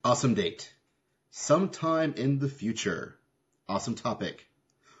Awesome date. Sometime in the future. Awesome topic.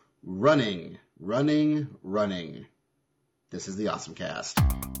 Running. This is the OSMcast.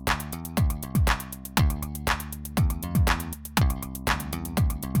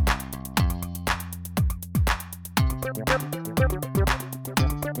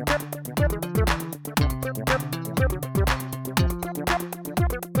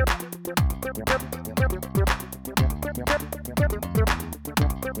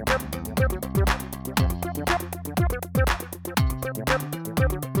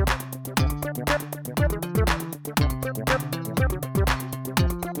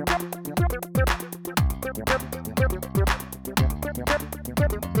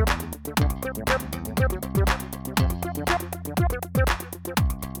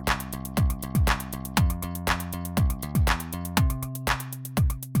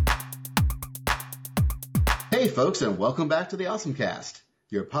 Hey folks, and welcome back to the OSMcast,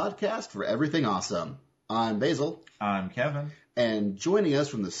 your podcast for everything awesome. I'm Basil. I'm Kevin. And joining us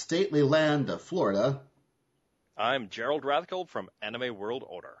from the stately land of Florida, I'm Gerald Rathgold from Anime World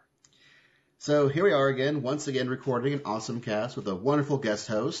Order. So here we are again, once again recording an OSMcast with a wonderful guest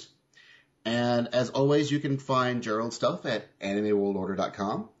host. And as always, you can find Gerald's stuff at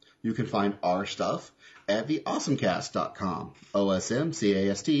animeworldorder.com. You can find our stuff at theawesomecast.com,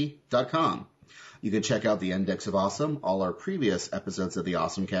 OSMcast.com. You can check out the Index of Awesome, all our previous episodes of the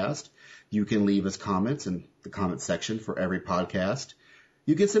OSMcast. You can leave us comments in the comment section for every podcast.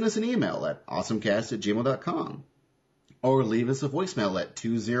 You can send us an email at awesomecast@gmail.com. Or leave us a voicemail at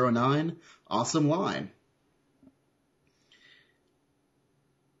 209-AWESOME-LINE.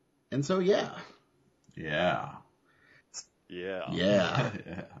 And so, yeah. Yeah.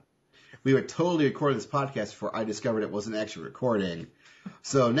 We were totally recording this podcast before I discovered it wasn't actually recording.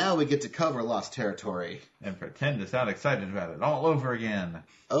 So now we get to cover Lost Territory. And pretend to sound excited about it all over again.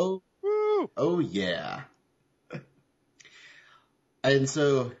 Oh, woo! Oh yeah. And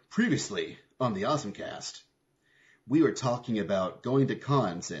so, previously on the OSMcast, we were talking about going to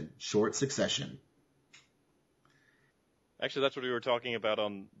cons in short succession. Actually, that's what we were talking about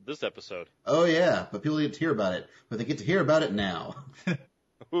on this episode. Oh yeah, but people didn't hear about it. But they get to hear about it now.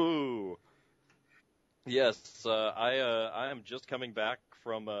 Ooh. Yes, I am just coming back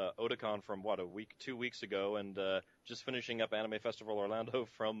from Otakon from, 2 weeks ago, and just finishing up Anime Festival Orlando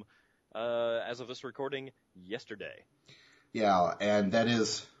from, as of this recording, yesterday. Yeah, and that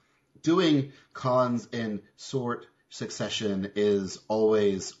is, doing cons in short succession is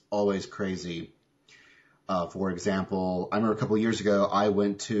always crazy. For example, I remember a couple of years ago, I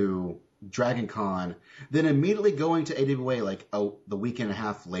went to Dragon Con, then immediately going to AWA the week and a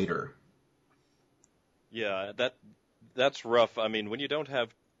half later. Yeah, that's rough. I mean, when you don't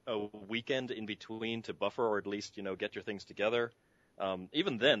have a weekend in between to buffer or at least, get your things together,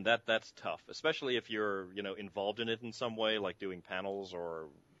 even then, that's tough, especially if you're, involved in it in some way, like doing panels or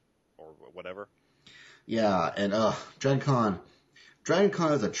whatever. Yeah, and Dragon Con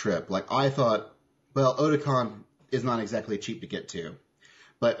is a trip. I thought, well, Otakon is not exactly cheap to get to,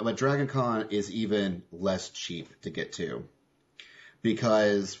 but Dragon Con is even less cheap to get to.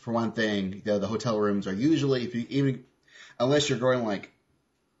 Because, for one thing, the hotel rooms are usually, unless you're going as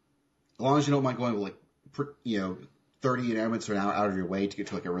long as you don't mind going 30 minutes or an hour out of your way to get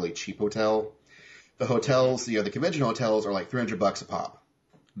to a really cheap hotel, the hotels, the convention hotels are $300 a pop.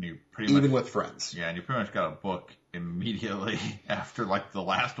 Even with friends. Yeah, and you pretty much got to book immediately after the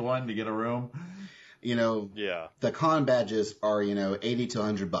last one to get a room. Yeah. The con badges are, $80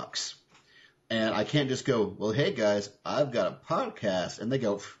 to $100. And I can't just go, well, hey guys, I've got a podcast, and they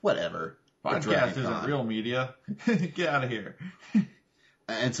go, whatever. Podcast isn't real media. Get out of here.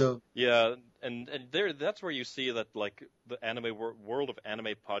 And so, yeah, and that's where you see that the anime world of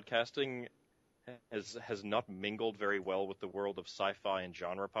anime podcasting has not mingled very well with the world of sci-fi and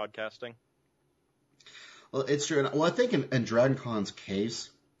genre podcasting. Well, it's true. Well, I think in Dragon Con's case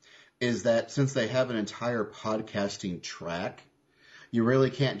is that since they have an entire podcasting track, you really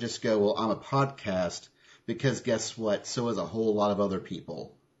can't just go, well, I'm a podcast, because guess what? So is a whole lot of other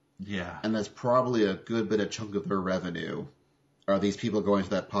people. Yeah. And that's probably a good bit of chunk of their revenue, are these people going to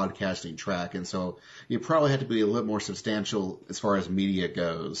that podcasting track. And so you probably have to be a little more substantial as far as media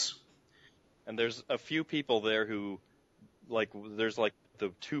goes. And there's a few people there who, there's the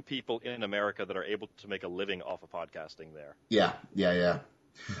 2 people in America that are able to make a living off of podcasting there. Yeah.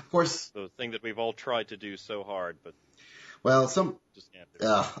 Of course. The thing that we've all tried to do so hard, but... Well, just can't do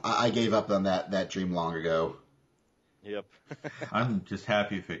it. I gave up on that dream long ago. Yep. I'm just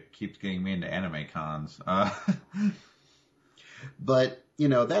happy if it keeps getting me into anime cons. But, you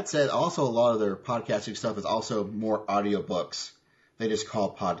know, that said, also a lot of their podcasting stuff is also more audiobooks they just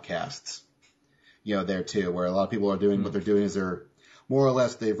call podcasts. There too, where a lot of people are doing what they're doing is they're more or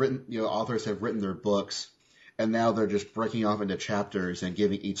less they've written, authors have written their books, and now they're just breaking off into chapters and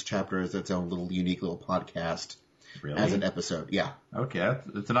giving each chapter its own little unique little podcast as an episode. Yeah. Okay,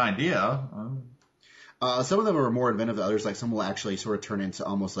 it's an idea. Some of them are more inventive than others. Like some will actually sort of turn into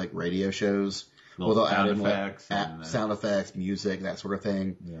almost like radio shows. Well, they'll add in sound effects, music, that sort of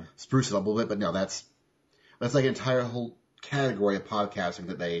thing. Yeah. Spruce it up a little bit, but no, that's like an entire whole category of podcasting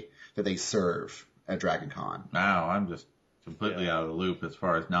that they serve at Dragon Con. Wow, I'm just completely out of the loop as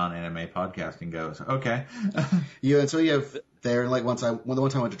far as non-anime podcasting goes. Okay. And so you have there, like one time I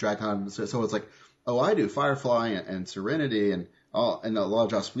went to Dragon Con, so it's like, oh, I do Firefly and Serenity and a lot of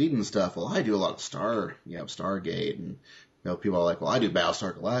Joss Whedon stuff. Well, I do a lot of Stargate, and people are like, well, I do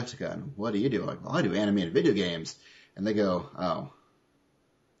Battlestar Galactica, and what do you do? Like, well, I do animated video games, and they go, oh,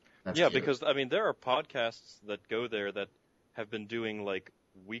 that's cute. Because there are podcasts that go there that have been doing like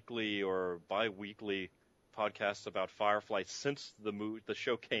weekly or bi-weekly podcasts about Firefly since the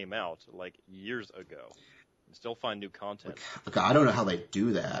show came out like years ago. And still find new content. Look, I don't know how they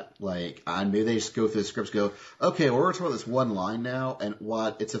do that. Like, maybe they just go through the scripts, go, okay, well, we're talking about this one line now, and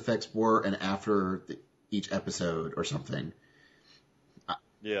what its effects were, and after each episode or something.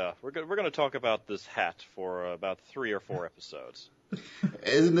 Yeah, we're going to talk about this hat for about 3 or 4 episodes.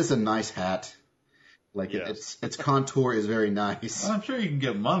 Isn't this a nice hat? Like, yes. its contour is very nice. Well, I'm sure you can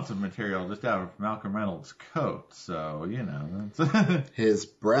get months of material just out of Malcolm Reynolds' coat, so, His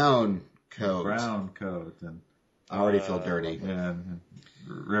brown coat. And I already feel dirty. And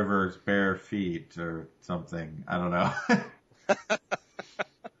River's bare feet or something. I don't know.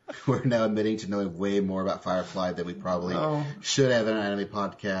 We're now admitting to knowing way more about Firefly than we probably should have in an anime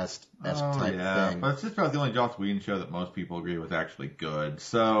podcast type thing. But it's just about the only Joss Whedon show that most people agree was actually good.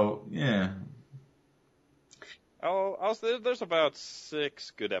 So, yeah. There's about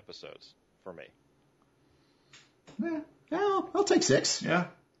 6 good episodes for me. Yeah, I'll take 6. Yeah.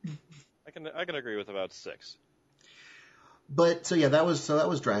 I can agree with about 6. But that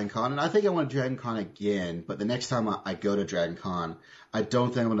was Dragon Con, and I think I want Dragon Con again. But the next time I go to Dragon Con, I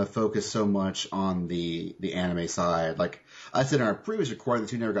don't think I'm going to focus so much on the anime side. Like I said in our previous recording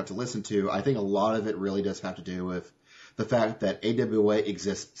that you never got to listen to, I think a lot of it really does have to do with the fact that AWA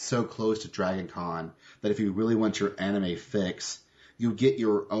exists so close to Dragon Con that if you really want your anime fix, you get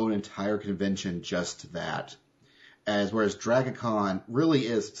your own entire convention just to that. Whereas Dragon Con really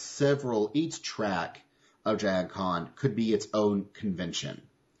is each track of Dragon Con could be its own convention.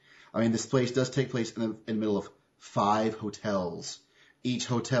 This place does take place in the middle of 5 hotels, each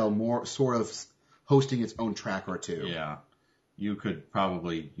hotel more sort of hosting its own track or two. Yeah. You could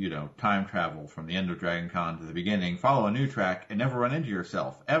probably, time travel from the end of Dragon Con to the beginning, follow a new track, and never run into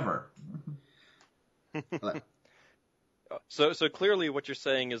yourself, ever. So clearly what you're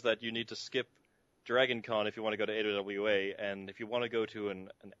saying is that you need to skip Dragon Con if you want to go to AWA, and if you want to go to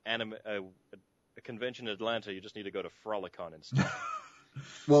a convention in Atlanta, you just need to go to Frolicon instead.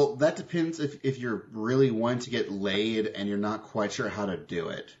 Well, that depends if you're really wanting to get laid and you're not quite sure how to do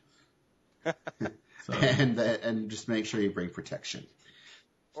it. And just make sure you bring protection.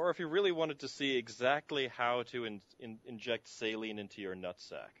 Or if you really wanted to see exactly how to inject saline into your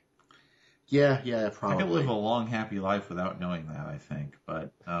nutsack. Yeah, probably. I could live a long, happy life without knowing that, I think.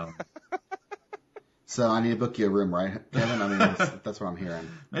 But So I need to book you a room, right, Kevin? That's what I'm hearing.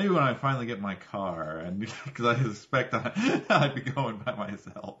 Maybe when I finally get my car, and because I suspect I'd be going by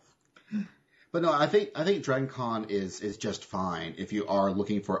myself. But no, I think Dragon Con is just fine if you are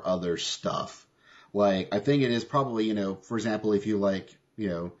looking for other stuff. Like I think it is probably for example, if you like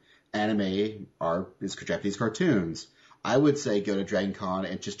anime is Japanese cartoons, I would say go to Dragon Con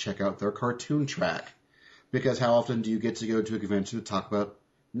and just check out their cartoon track, because how often do you get to go to a convention to talk about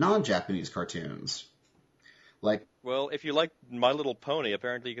non-Japanese cartoons? Well, if you like My Little Pony,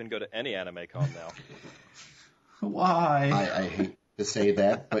 apparently you can go to any anime con now. Why? I hate to say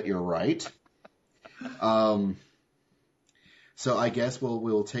that, but you're right. So I guess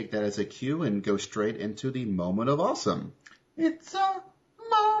we'll take that as a cue and go straight into the moment of awesome. It's a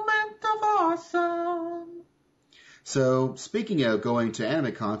moment of awesome. So speaking of going to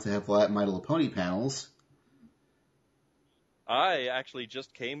anime con to have My Little Pony panels, I actually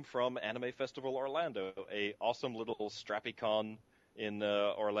just came from Anime Festival Orlando, a awesome little strappy con in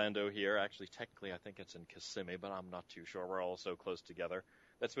Orlando here. Actually, technically, I think it's in Kissimmee, but I'm not too sure. We're all so close together.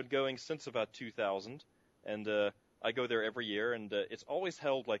 That's been going since about 2000, and I go there every year, and it's always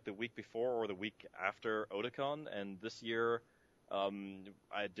held like the week before or the week after Otakon, and this year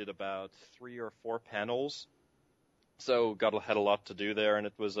I did about 3 or 4 panels, so had a lot to do there, and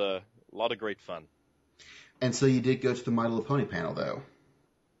it was a lot of great fun. And so you did go to the My Little Pony panel, though.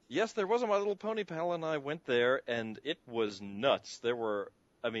 Yes, there was a My Little Pony panel, and I went there, and it was nuts. It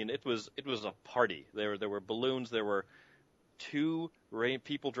was a party. There were balloons. There were two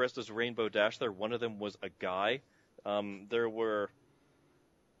people dressed as Rainbow Dash there. One of them was a guy.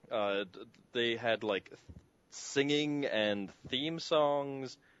 They had like singing and theme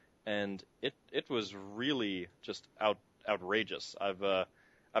songs, and it was really just outrageous.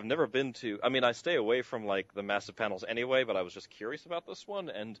 I've never been to. I mean, I stay away from like the massive panels anyway, but I was just curious about this one,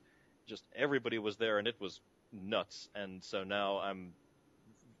 and just everybody was there, and it was nuts. And so now I'm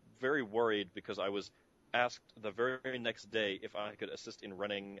very worried because I was asked the very next day if I could assist in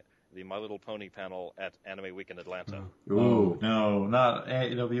running the My Little Pony panel at Anime Week in Atlanta. Ooh, no, not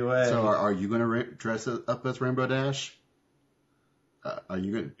AWA. So are you going to dress up as Rainbow Dash? Are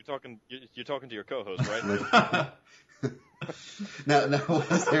you going? You're talking to your co-host, right? Now,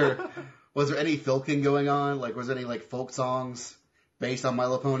 was there any filking going on? Like, was there any like folk songs based on My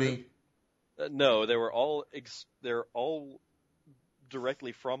Little Pony? No, they're all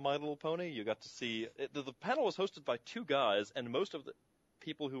directly from My Little Pony. You got to see the panel was hosted by two guys, and most of the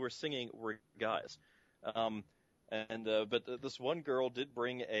people who were singing were guys. But this one girl did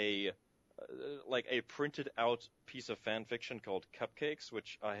bring a printed out piece of fan fiction called Cupcakes,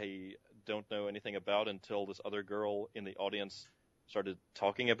 which I don't know anything about until this other girl in the audience started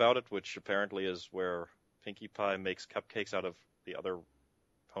talking about it, which apparently is where Pinkie Pie makes cupcakes out of the other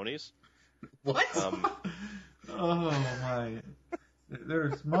ponies. What? Oh my.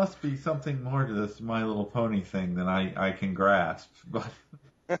 There must be something more to this My Little Pony thing than I can grasp. But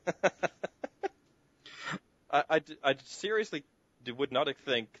I seriously would not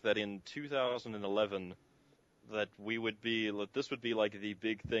think that in 2011 that this would be like the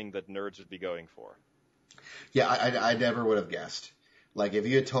big thing that nerds would be going for. Yeah, I never would have guessed. Like, if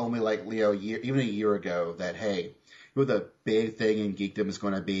you had told me, like, Leo, even a year ago that, hey, the big thing in geekdom is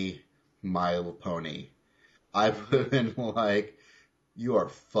going to be My Little Pony, I would have been like, you are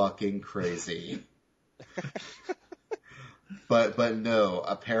fucking crazy. But no,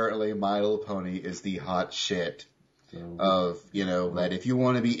 apparently My Little Pony is the hot shit of, that if you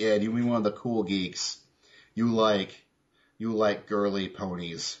want to be in, you want one of the cool geeks, you like girly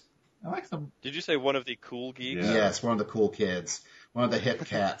ponies. I like some. Did you say one of the cool geeks? Yeah. Yes, one of the cool kids. One of the hip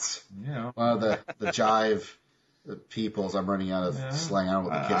cats. Yeah. One of the jive peoples. I'm running out of slang. I don't know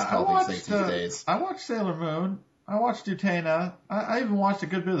what the kids call these things these days. I watched Sailor Moon. I watched Utena. I even watched a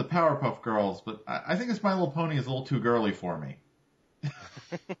good bit of the Powerpuff Girls, but I think this My Little Pony is a little too girly for me.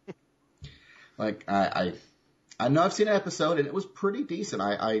 Like, I know I've seen an episode, and it was pretty decent.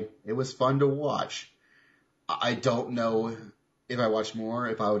 It was fun to watch. I don't know if I watch more,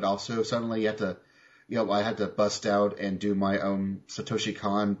 if I would also suddenly have to, I had to bust out and do my own Satoshi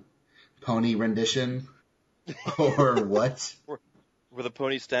Kon pony rendition, or what? Where the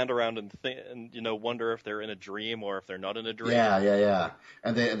ponies stand around and wonder if they're in a dream or if they're not in a dream. Yeah.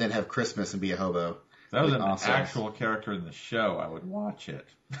 And then have Christmas and be a hobo. If that was an actual character in the show, I would watch it.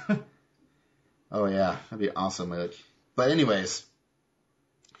 Oh yeah, that'd be awesome. But anyways,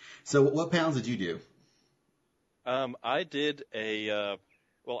 so what panels did you do? I did I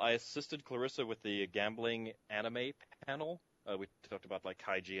assisted Clarissa with the gambling anime panel. We talked about like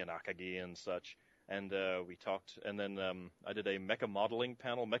Kaiji and Akagi and such. And we talked, and then I did a mecha modeling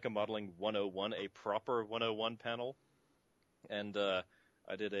panel, Mecha Modeling 101, a proper 101 panel. And I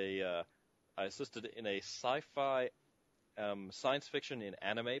assisted in a sci-fi science fiction in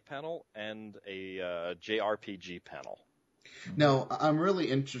anime panel and a JRPG panel. Now, I'm really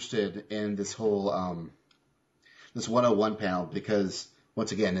interested in this whole this 101 panel because,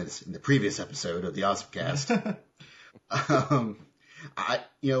 once again, it's in the previous episode of the OSMcast.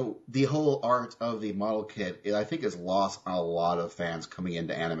 The whole art of the model kit, I think, is lost on a lot of fans coming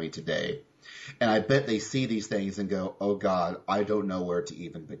into anime today. And I bet they see these things and go, oh God, I don't know where to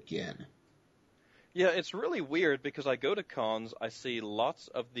even begin. Yeah, it's really weird because I go to cons, I see lots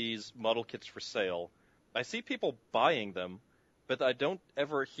of these model kits for sale. I see people buying them, but I don't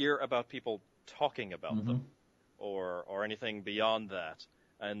ever hear about people talking about them or anything beyond that.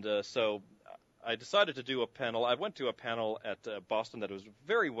 And so I decided to do a panel. I went to a panel at Boston that was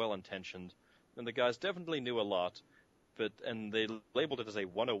very well intentioned, and the guys definitely knew a lot, and they labeled it as a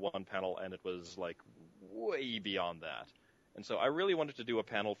 101 panel, and it was like way beyond that. And so I really wanted to do a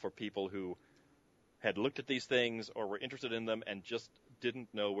panel for people who had looked at these things or were interested in them and just didn't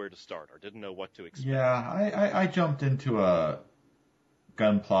know where to start or didn't know what to expect. Yeah, I jumped into a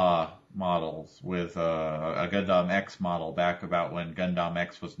Gunpla models with a Gundam X model back about when Gundam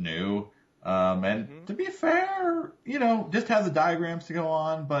X was new. And to be fair, just have the diagrams to go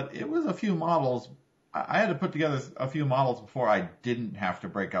on, but it was a few models I had to put together a few models before I didn't have to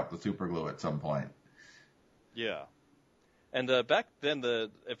break out the super glue at some point. Yeah. And back then,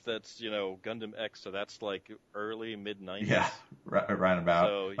 if that's, Gundam X, so that's like early, mid-90s. Yeah, right about.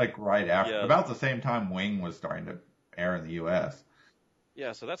 So, like right after. yeah. About the same time Wing was starting to air in the U.S.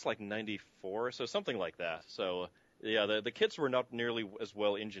 Yeah, so that's like 94, so something like that. So, yeah, the kits were not nearly as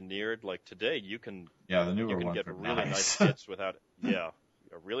well engineered. Like today, you can the newer ones get are really nice nice. kits without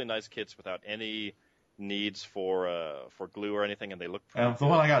really nice kits without any needs for glue or anything, and they look pretty The good.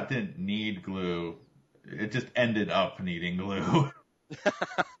 one I got didn't need glue. It just ended up needing glue.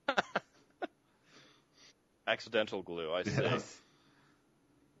 Accidental glue, I see. Yes.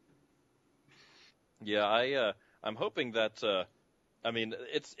 Yeah, I'm hoping that. I mean,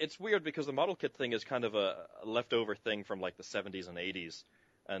 it's weird because the model kit thing is kind of a leftover thing from like the 70s and 80s,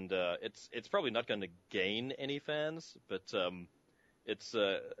 and it's probably not going to gain any fans, but it's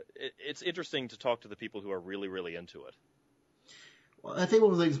interesting to talk to the people who are really, really into it. Well, I think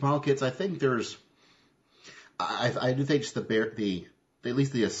one of the things model kits, I think there's, I do think just at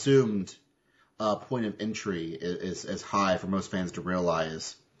least the assumed point of entry is high for most fans to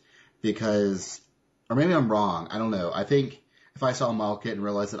realize, because, or maybe I'm wrong, I don't know. I think if I saw a model kit and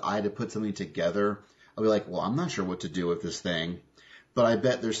realized that I had to put something together, I'd be like, well, I'm not sure what to do with this thing. But I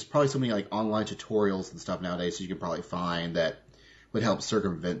bet there's probably so many like online tutorials and stuff nowadays so you can probably find that would help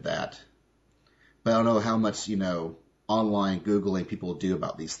circumvent that. But I don't know how much, online Googling people do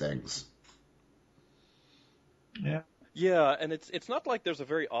about these things. Yeah. Yeah, and it's not like there's a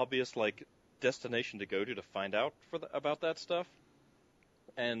very obvious like destination to go to find out about that stuff.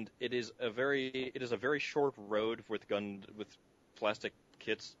 And it is a very short road with plastic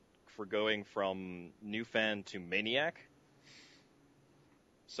kits for going from new fan to maniac.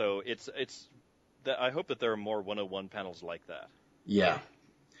 So I hope that there are more 101 panels like that. Yeah.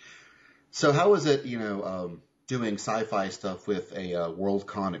 So how was it, doing sci-fi stuff with a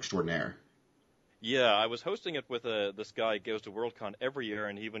Worldcon extraordinaire? Yeah, I was hosting it with this guy who goes to Worldcon every year,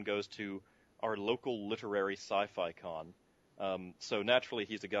 and he even goes to our local literary sci-fi con. So naturally,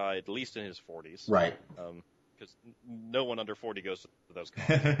 he's a guy at least in his 40s. Right. Because no one under 40 goes to those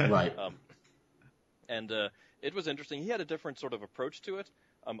cons. Right. And it was interesting. He had a different sort of approach to it.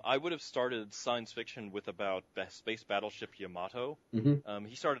 I would have started science fiction with about Space Battleship Yamato. Mm-hmm.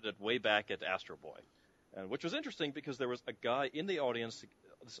 He started it way back at Astro Boy, which was interesting because there was a guy in the audience,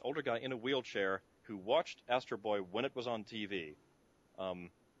 this older guy in a wheelchair, who watched Astro Boy when it was on TV.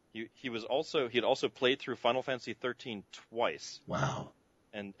 He had also played through Final Fantasy 13 twice. Wow.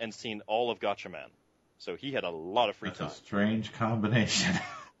 And seen all of Gatchaman. So he had a lot of free time. That's a strange combination.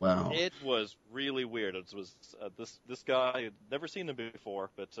 Wow. It was really weird. It was this guy had never seen him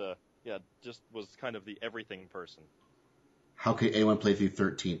before, but just was kind of the everything person. How could anyone play through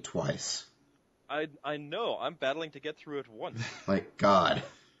 13 twice? I know. I'm battling to get through it once. Like God.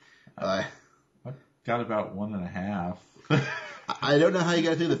 I got about 1.5. I don't know how you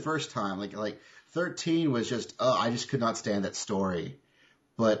got through the first time. Like 13 was just, I just could not stand that story.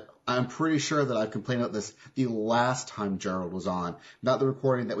 But I'm pretty sure that I've complained about this the last time Gerald was on. Not the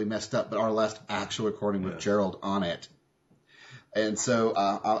recording that we messed up, but our last actual recording with Gerald on it. And so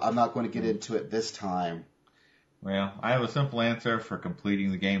I'm not going to get into it this time. Well, I have a simple answer for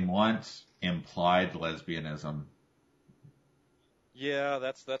completing the game once: implied lesbianism. Yeah,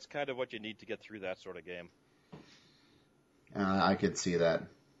 that's kind of what you need to get through that sort of game. I could see that.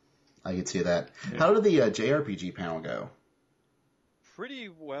 Yeah. How did the JRPG panel go? Pretty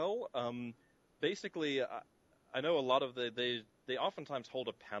well. Basically, I know a lot of they oftentimes hold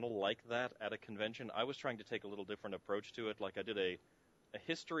a panel like that at a convention. I was trying to take a little different approach to it. Like I did a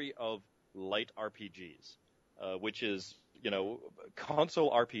history of light RPGs, which is,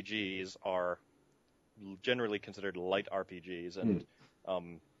 console RPGs are generally considered light RPGs. And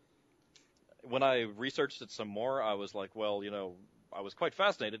when I researched it some more, I was like, well, I was quite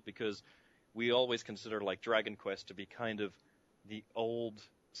fascinated because we always consider like Dragon Quest to be kind of the old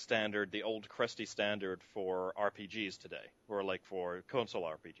standard, the old crusty standard for RPGs today, or like for console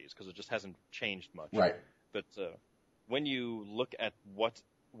RPGs, because it just hasn't changed much. Right. But when you look at what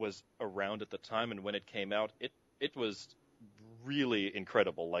was around at the time and when it came out, it was really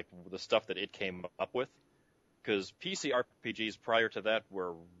incredible, like the stuff that it came up with. Because PC RPGs prior to that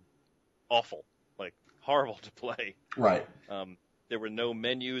were awful, like horrible to play. Right. There were no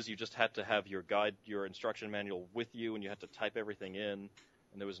menus. You just had to have your guide, your instruction manual with you, and you had to type everything in.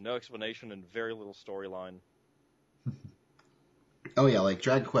 And there was no explanation and very little storyline. Oh yeah, like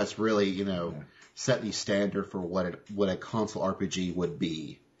Dragon Quest really, set the standard for what a console RPG would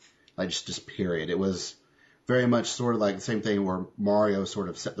be. Like just period. It was very much sort of like the same thing where Mario sort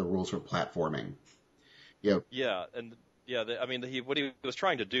of set the rules for platforming. Yep. Yeah, and yeah, I mean, what he was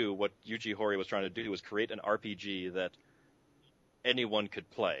trying to do, what Yuji Horii was trying to do, was create an RPG that anyone could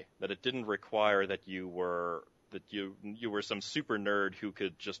play. That it didn't require that you were some super nerd who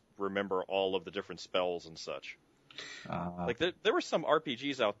could just remember all of the different spells and such. Like there were some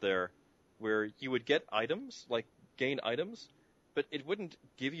RPGs out there where you would get items, like gain items, but it wouldn't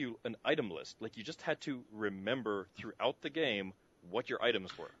give you an item list. Like you just had to remember throughout the game what your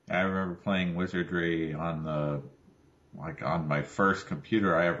items were. I remember playing Wizardry on my first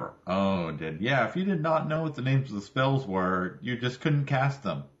computer I ever owned. And yeah, if you did not know what the names of the spells were, you just couldn't cast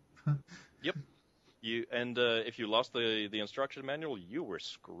them. Yep. If you lost the instruction manual, you were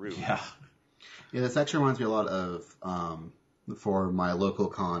screwed. Yeah. Yeah, this actually reminds me a lot of, for my local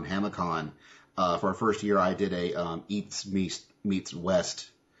con, HamaCon, for our first year, I did a East meets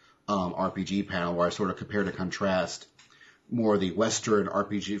West RPG panel where I sort of compared and contrast more the Western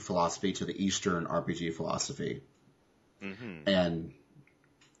RPG philosophy to the Eastern RPG philosophy. Mm-hmm. And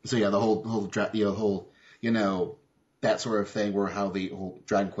so yeah, the whole that sort of thing, where how the whole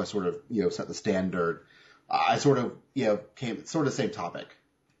Dragon Quest sort of set the standard. I sort of came sort of the same topic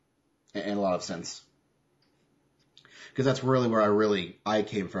in a lot of sense, because that's really where I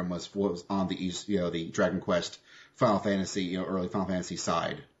came from, was what was on the East, the Dragon Quest, Final Fantasy, early Final Fantasy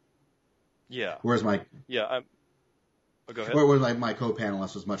side. Yeah. Whereas my go ahead. Whereas my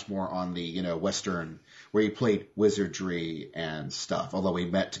co-panelist was much more on the Western, where he played wizardry and stuff. Although we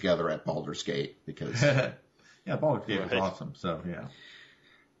met together at Baldur's Gate because yeah, Baldur's Gate was awesome. So yeah.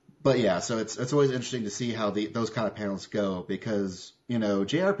 But yeah, so it's always interesting to see how those kind of panels go, because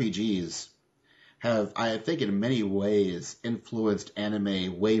JRPGs have, I think, in many ways influenced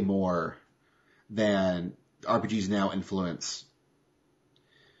anime way more than RPGs now influence.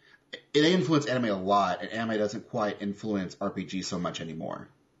 They influence anime a lot, and anime doesn't quite influence RPG so much anymore.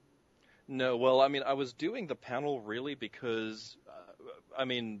 No, well, I mean, I was doing the panel really because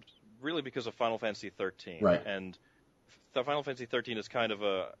of Final Fantasy 13. Right. And the Final Fantasy 13 is kind of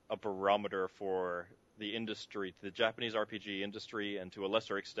a barometer for the industry, the Japanese RPG industry, and to a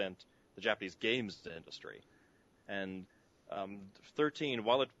lesser extent, the Japanese games industry. And 13,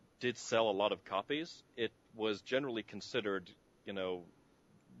 while it did sell a lot of copies, it was generally considered,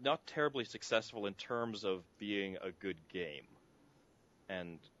 not terribly successful in terms of being a good game.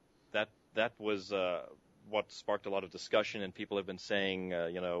 And that was what sparked a lot of discussion, and people have been saying,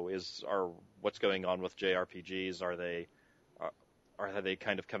 what's going on with JRPGs? Are they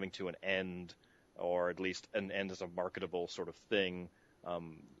kind of coming to an end, or at least an end as a marketable sort of thing?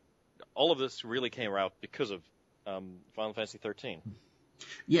 All of this really came out because of Final Fantasy 13.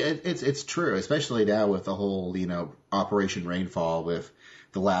 Yeah, it's true, especially now with the whole, Operation Rainfall, with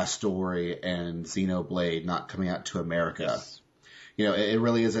The Last Story and Xenoblade not coming out to America. Yes. It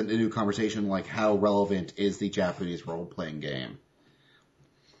really is a new conversation, like how relevant is the Japanese role-playing game?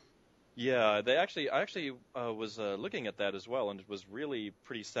 Yeah, I actually was looking at that as well, and it was really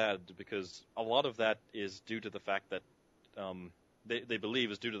pretty sad, because a lot of that is due to the fact that they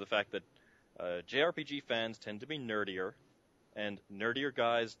believe is due to the fact that JRPG fans tend to be nerdier, and nerdier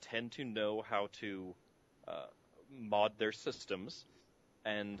guys tend to know how to mod their systems,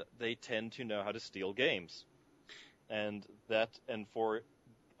 and they tend to know how to steal games. And for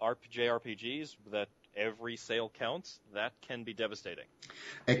JRPGs, that every sale counts, that can be devastating.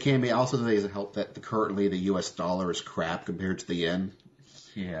 It can be. Also, there doesn't help that currently the U.S. dollar is crap compared to the yen.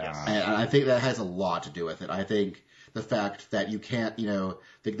 Yeah. Yes. And I think that has a lot to do with it. I think the fact that you can't,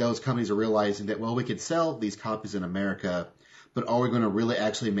 that those companies are realizing that, well, we could sell these copies in America, but are we going to really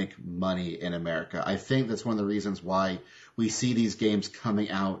actually make money in America? I think that's one of the reasons why we see these games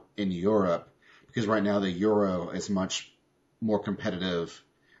coming out in Europe, because right now the euro is much more competitive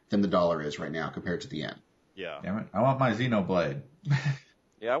than the dollar is right now compared to the yen. Yeah. Damn it. I want my Xenoblade.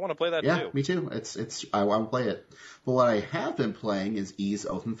 Yeah, I want to play that too. Yeah, me too. I want to play it. But what I have been playing is Ys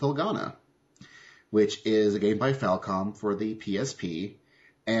Oathenfilgana, which is a game by Falcom for the PSP.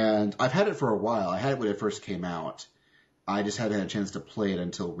 And I've had it for a while. I had it when it first came out. I just hadn't had a chance to play it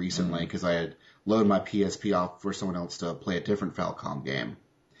until recently, because I had loaded my PSP off for someone else to play a different Falcom game.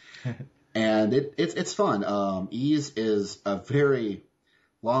 And it's fun. Ys is a very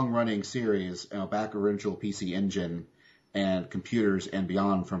long-running series, back original PC Engine and computers and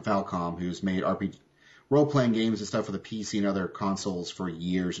beyond from Falcom, who's made RPG role-playing games and stuff for the PC and other consoles for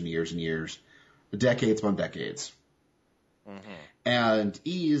years and years and years, decades upon decades. Mm-hmm. And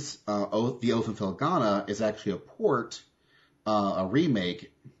Ys, the Oathenfilgana, is actually a port, a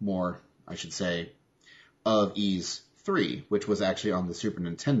remake, more, I should say, of Ys 3, which was actually on the Super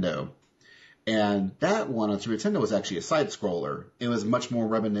Nintendo. And that one on Super Nintendo was actually a side-scroller. It was much more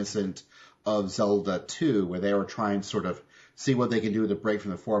reminiscent of Zelda 2, where they were trying to sort of see what they can do to break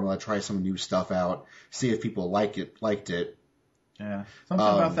from the formula, try some new stuff out, see if people liked it. Yeah. Something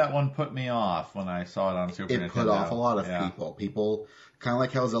about that one put me off when I saw it on Super Nintendo. It put off a lot of people. People, kind of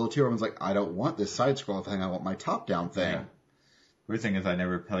like how Zelda 2, everyone's like, I don't want this side-scroll thing, I want my top-down thing. Yeah. Weird thing is I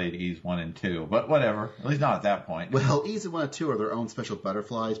never played Ys 1 and 2, but whatever. At least not at that point. Well, Ys 1 and 2 are their own special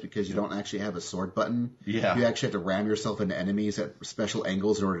butterflies because you don't actually have a sword button. Yeah. You actually have to ram yourself into enemies at special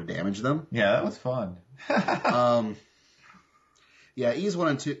angles in order to damage them. Yeah, that was fun. Yeah, Ys 1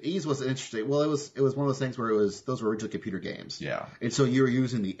 and 2, Ys was interesting. Well, it was one of those things where those were originally computer games. Yeah. And so you were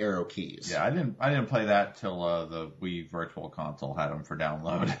using the arrow keys. Yeah, I didn't play that till the Wii Virtual Console had them for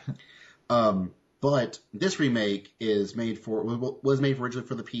download. But this remake was made originally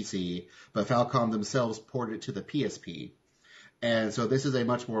for the PC, but Falcom themselves ported it to the PSP. And so this is a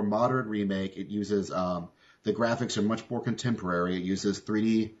much more modern remake. It uses, the graphics are much more contemporary. It uses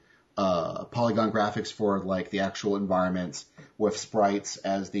 3D, polygon graphics for like the actual environments with sprites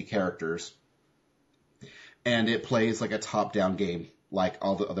as the characters. And it plays like a top-down game like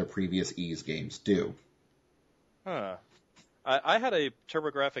all the other previous Ys games do. Huh. I had a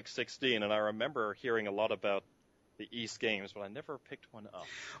TurboGrafx 16, and I remember hearing a lot about the Ys games, but I never picked one up.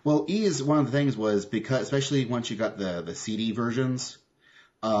 Well, Ys, one of the things was because, especially once you got the CD versions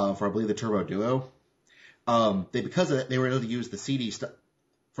for I believe the Turbo Duo, because of that, they were able to use the CD stuff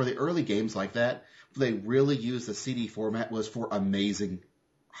for the early games like that. They really used the CD format was for amazing,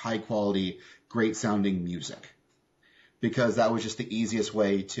 high quality, great sounding music, because that was just the easiest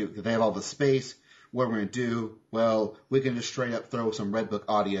way to. They have all the space. What we're going to do, well, we can just straight up throw some Red Book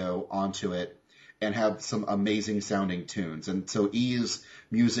audio onto it and have some amazing sounding tunes. And so Ys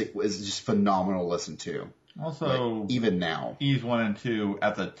music is just phenomenal to listen to. Also, like, even now. Ys 1 and 2,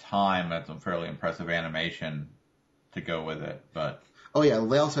 at the time, had some fairly impressive animation to go with it. But oh yeah,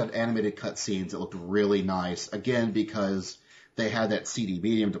 they also had animated cutscenes that looked really nice. Again, because they had that CD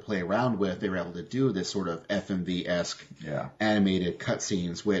medium to play around with, they were able to do this sort of FMV-esque animated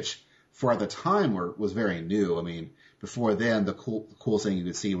cutscenes, which for at the time was very new. I mean, before then, the cool thing you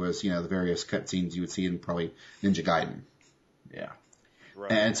could see was, the various cutscenes you would see in probably Ninja Gaiden. Yeah.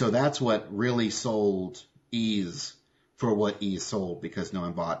 Right. And so that's what really sold Ys for what Ys sold, because no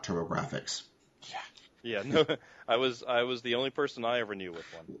one bought TurboGrafx. Yeah, no, I was the only person I ever knew with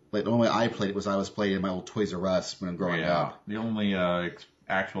one. Like, the only way I played it was I was playing in my old Toys R Us when I'm growing up. The only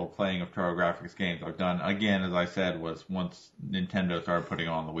actual playing of TurboGrafx games I've done, again, as I said, was once Nintendo started putting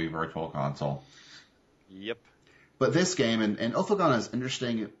on the Wii Virtual Console. Yep. But this game, and Otakon is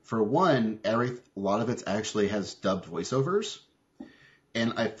interesting. For one, a lot of it actually has dubbed voiceovers.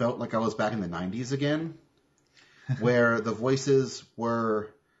 And I felt like I was back in the 90s again, where the voices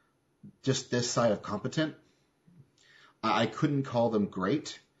were just this side of competent. I couldn't call them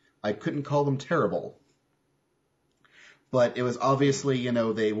great. I couldn't call them terrible. But it was obviously,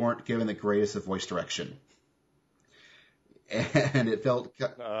 they weren't given the greatest of voice direction. And it felt,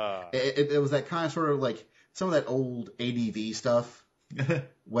 it was that kind of sort of like some of that old ADV stuff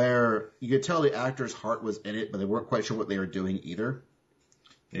where you could tell the actor's heart was in it, but they weren't quite sure what they were doing either.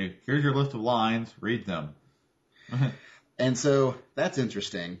 Hey, here's your list of lines, read them. And so that's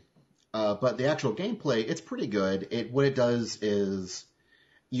interesting. But the actual gameplay, it's pretty good. What it does is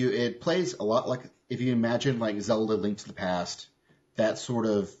it plays a lot like, if you imagine like Zelda Link to the Past, that sort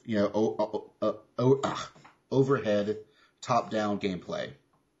of, overhead, top-down gameplay.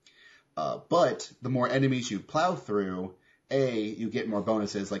 But the more enemies you plow through, you get more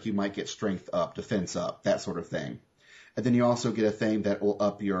bonuses, like you might get strength up, defense up, that sort of thing. And then you also get a thing that will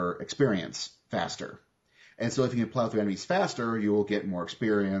up your experience faster. And so if you can plow through enemies faster, you will get more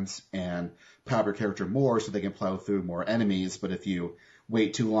experience and power your character more so they can plow through more enemies. But if you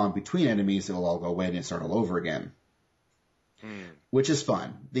wait too long between enemies, it'll all go away and start all over again. Which is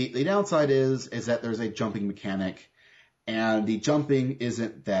fun. The downside is that there's a jumping mechanic, and the jumping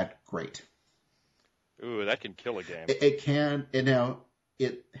isn't that great. Ooh, that can kill a game. It can. And now,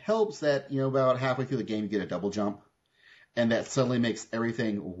 it helps that, about halfway through the game you get a double jump, and that suddenly makes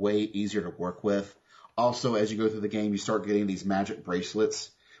everything way easier to work with. Also, as you go through the game, you start getting these magic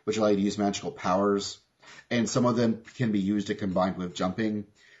bracelets, which allow you to use magical powers, and some of them can be used to combine with jumping,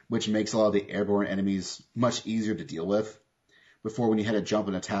 which makes a lot of the airborne enemies much easier to deal with. Before, when you had to jump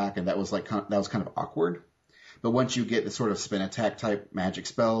and attack, and that was kind of awkward. But once you get the sort of spin attack type magic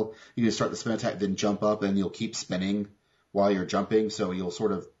spell, you can start the spin attack, then jump up, and you'll keep spinning while you're jumping, so you'll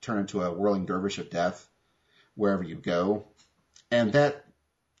sort of turn into a whirling dervish of death wherever you go. And that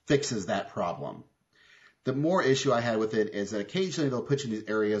fixes that problem. The more issue I had with it is that occasionally they'll put you in these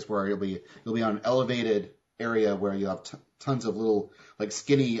areas where you'll be on an elevated area where you have tons of little, like,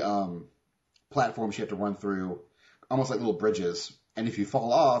 skinny platforms you have to run through, almost like little bridges. And if you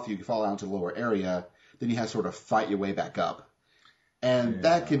fall off, you fall down to the lower area, then you have to sort of fight your way back up. And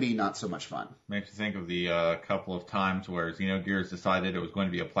that can be not so much fun. Makes you think of the couple of times where Xenogears decided it was going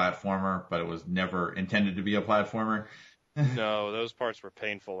to be a platformer, but it was never intended to be a platformer. No, those parts were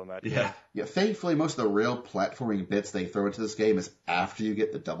painful in that game. Yeah, thankfully, most of the real platforming bits they throw into this game is after you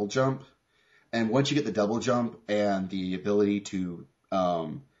get the double jump. And once you get the double jump and the ability to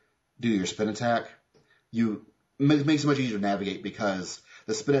do your spin attack, it makes it much easier to navigate because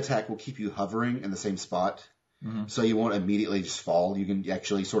the spin attack will keep you hovering in the same spot. Mm-hmm. So you won't immediately just fall. You can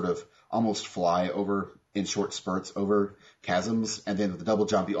actually sort of almost fly over in short spurts over chasms. And then with the double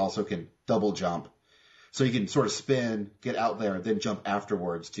jump, you also can double jump. So you can sort of spin, get out there, then jump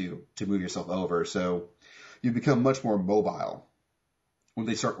afterwards to move yourself over. So you become much more mobile when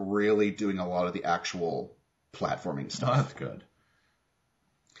they start really doing a lot of the actual platforming stuff. Oh, that's good.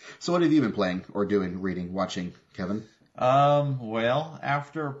 So what have you been playing or doing, reading, watching, Kevin? Well,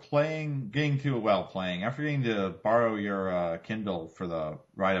 after getting to borrow your Kindle for the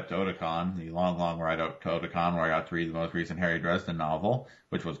ride up to Otakon, the long ride up to Otakon where I got to read the most recent Harry Dresden novel,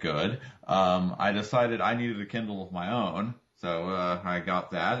 which was good, I decided I needed a Kindle of my own, so I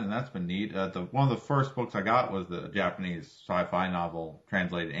got that, and that's been neat. One of the first books I got was the Japanese sci-fi novel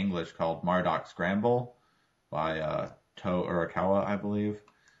translated English called Marduk Scramble by To Urakawa, I believe.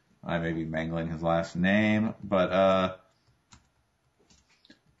 I may be mangling his last name, but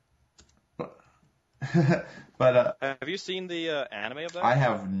have you seen the anime of that? I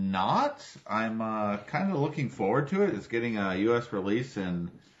have not. I'm kind of looking forward to it. It's getting a U.S. release in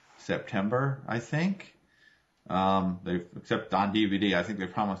September, I think. Except on DVD. I think they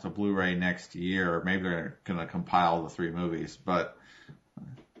promised a Blu-ray next year, or maybe they're going to compile the 3 movies. But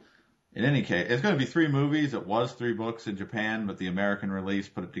in any case, it's going to be 3 movies. It was 3 books in Japan, but the American release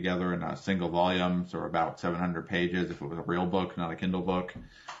put it together in a single volume, so about 700 pages if it was a real book, not a Kindle book.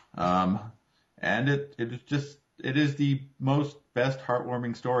 And it is the best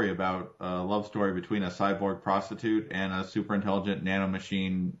heartwarming story about a love story between a cyborg prostitute and a super intelligent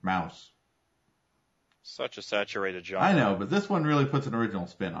nanomachine mouse. Such a saturated genre. I know, but this one really puts an original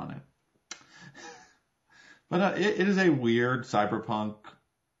spin on it. But it is a weird cyberpunk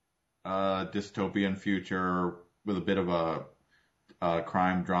dystopian future with a bit of a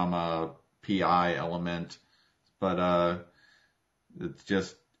crime drama PI element, but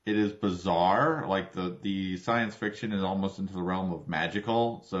it is bizarre. Like the science fiction is almost into the realm of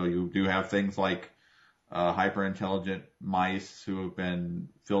magical. So you do have things like hyper intelligent mice who have been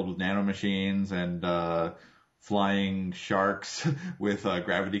filled with nanomachines and flying sharks with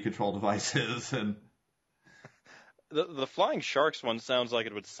gravity control devices and. The flying sharks one sounds like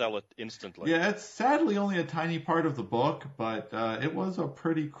it would sell it instantly. Yeah, it's sadly only a tiny part of the book, but it was a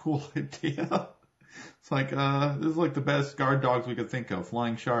pretty cool idea. It's like, this is like the best guard dogs we could think of,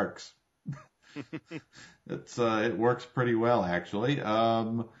 flying sharks. It works pretty well, actually.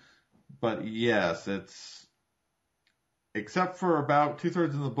 But yes, except for about 2/3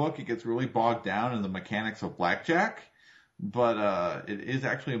 of the book, it gets really bogged down in the mechanics of blackjack. But it is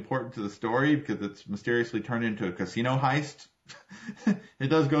actually important to the story because it's mysteriously turned into a casino heist. It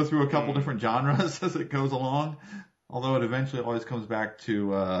does go through a couple different genres as it goes along, although it eventually always comes back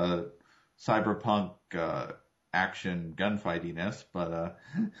to cyberpunk action gunfightiness. But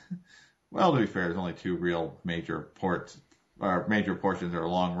well, to be fair, there's only 2 real major portions are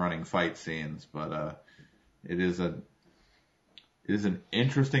long-running fight scenes. But it is an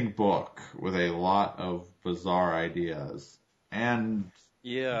interesting book with a lot of bizarre ideas. And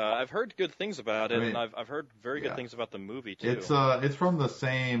yeah, I've heard good things about it, and I've heard very good things about the movie too. It's from the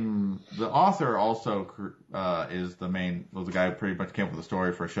same. The author also was the guy who pretty much came up with the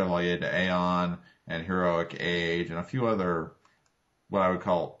story for Chevalier d'Aeon and Heroic Age and a few other what I would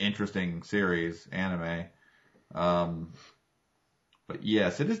call interesting series anime. But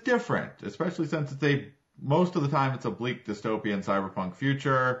yes, it is different, especially since most of the time it's a bleak dystopian cyberpunk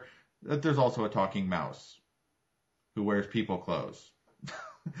future. There's also a talking mouse who wears people clothes.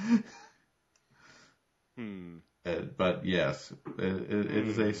 But yes, it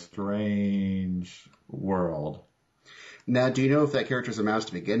is a strange world. Now, do you know if that character is a mouse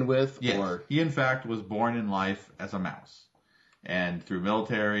to begin with? Yes. Or... He, in fact, was born in life as a mouse. And through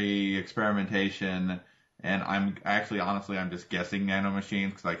military experimentation, and I'm just guessing nanomachines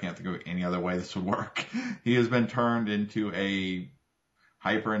because I can't think of any other way this would work. He has been turned into a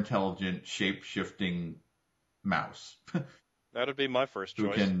hyper-intelligent, shape-shifting mouse. That would be my first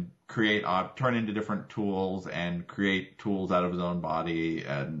choice. Who can turn into different tools and create tools out of his own body,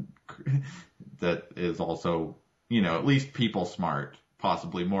 and that is also, at least people smart,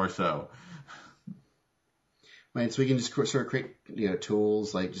 possibly more so. Right, so we can just sort of create,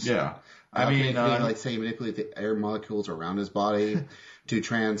 tools like just. Yeah. I mean, like say manipulate the air molecules around his body to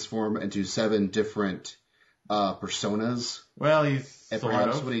transform into 7 different personas. well, he's And sort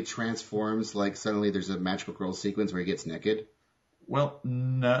perhaps of. when he transforms, like suddenly there's a magical girl sequence where he gets naked.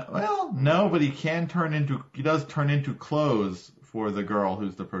 No, but he does turn into clothes for the girl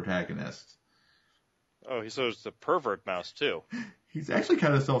who's the protagonist. Oh, so it's the pervert mouse too. He's actually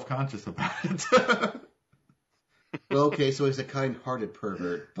kind of self-conscious about it. Well, okay, so he's a kind-hearted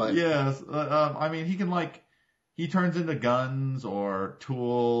pervert, but yes, I mean, he turns into guns or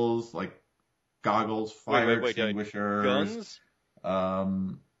tools, like goggles, fire extinguishers. Guns?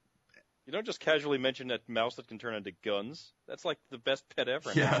 Um, You don't just casually mention that mouse that can turn into guns. That's like the best pet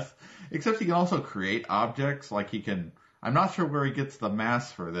ever. yes, except he can also create objects, like I'm not sure where he gets the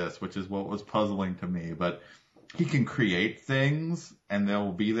mass for this, which is what was puzzling to me, but he can create things and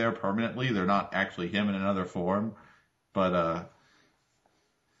they'll be there permanently. They're not actually him in another form, but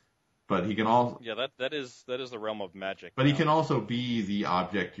he can also. Yeah, that is the realm of magic. But he can also be the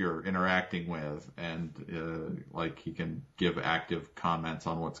object you're interacting with, and he can give active comments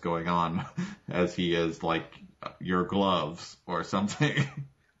on what's going on, as he is like your gloves or something.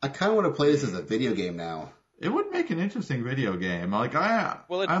 I kind of want to play this as a video game now. It would make an interesting video game.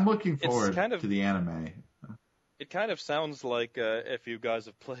 I'm looking forward to the anime. It kind of sounds like if you guys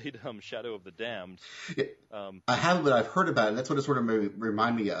have played Shadow of the Damned. Yeah, I haven't, but I've heard about it. And that's what it sort of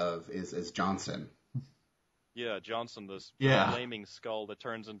remind me of is Johnson. Yeah, Johnson, this flaming skull that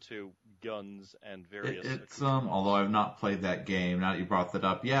turns into guns and various. It's although I've not played that game. Now that you brought that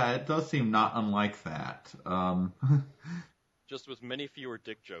up, yeah, it does seem not unlike that. Just with many fewer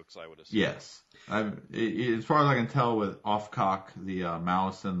dick jokes, I would assume. Yes, as far as I can tell, with Offcock, the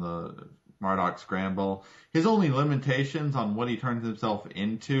mouse, and the Marduk Scramble, his only limitations on what he turns himself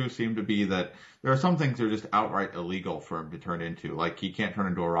into seem to be that there are some things that are just outright illegal for him to turn into. Like, he can't turn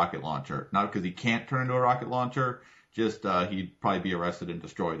into a rocket launcher. Not because he can't turn into a rocket launcher, just he'd probably be arrested and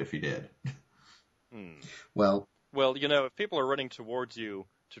destroyed if he did. Well, if people are running towards you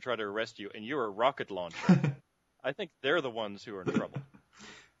to try to arrest you and you're a rocket launcher, I think they're the ones who are in trouble.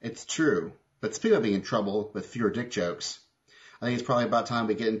 It's true. But speaking of being in trouble with fewer dick jokes, I think it's probably about time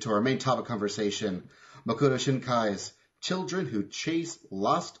we get into our main topic conversation, Makoto Shinkai's Children Who Chase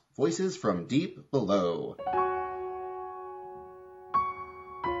Lost Voices from Deep Below.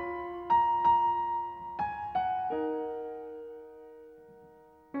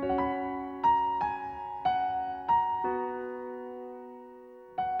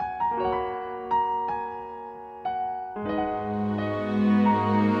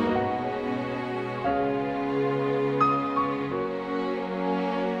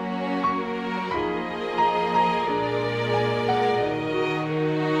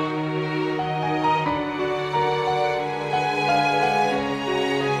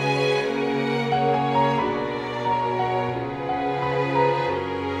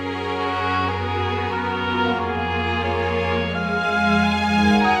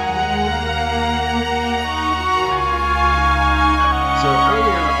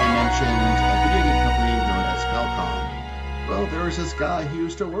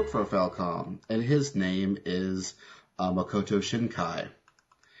 For Falcom, and his name is Makoto Shinkai.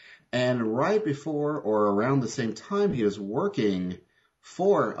 And right before or around the same time he was working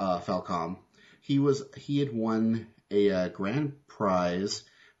for Falcom, he had won a grand prize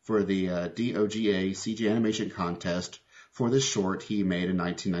for the DOGA CG animation contest for the short he made in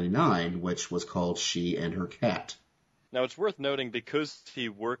 1999, which was called She and Her Cat. Now, it's worth noting, because he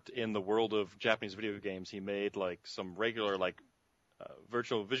worked in the world of Japanese video games, he made some regular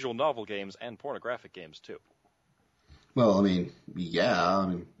virtual visual novel games and pornographic games too. Well, I mean,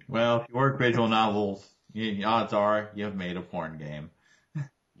 yeah. Well, if you work visual novels, odds are you have made a porn game.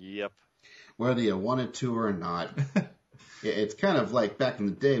 Yep. Whether you wanted to or not. It's kind of like back in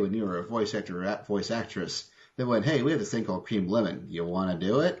the day when you were a voice actor or voice actress. They went, hey, we have this thing called Cream Lemon. You want to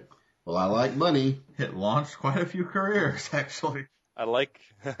do it? Well, I like money. It launched quite a few careers, actually. I like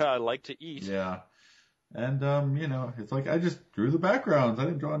to eat. Yeah. And, it's like I just drew the backgrounds. I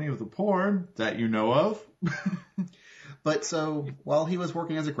didn't draw any of the porn that you know of. But so, while he was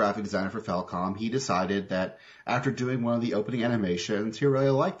working as a graphic designer for Falcom, he decided that after doing one of the opening animations, he really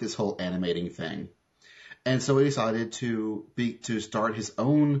liked this whole animating thing. And so he decided to start his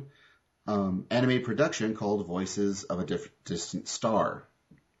own animated production called Voices of a Distant Star,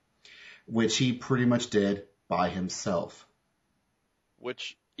 which he pretty much did by himself.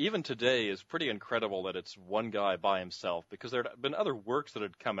 Which, even today, is pretty incredible that it's one guy by himself, because there had been other works that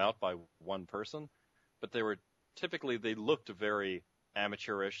had come out by one person, but they looked very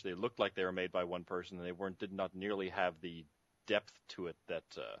amateurish. They looked like they were made by one person, and they did not nearly have the depth to it that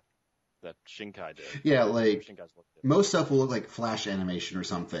Shinkai did. Yeah, like Shinkai's looked different. most stuff will look like flash animation or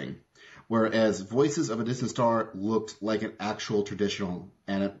something, whereas Voices of a Distant Star looked like an actual traditional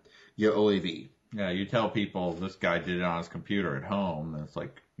OAV. Yeah, you tell people this guy did it on his computer at home, and it's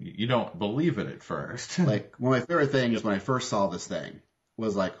like, you don't believe it at first. Like, one of my favorite things when I first saw this thing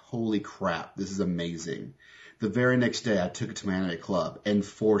was like, holy crap, this is amazing. The very next day, I took it to my anime club and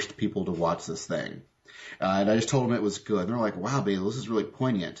forced people to watch this thing. And I just told them it was good. And they're like, wow, Basil, this is really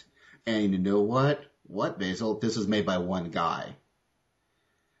poignant. And you know what? What, Basil? This is made by one guy.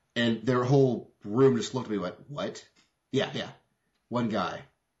 And their whole room just looked at me and went, what? Yeah, one guy.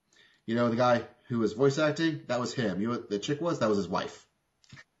 You know, the guy who was voice acting, that was him. You know what the chick was? That was his wife.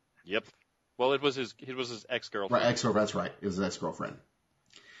 Yep. Well, it was his ex-girlfriend. Right, ex-girlfriend, that's right. It was his ex-girlfriend.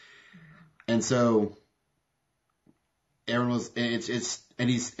 And so everyone was, and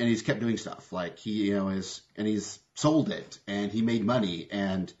he's kept doing stuff. Like he's sold it, and he made money,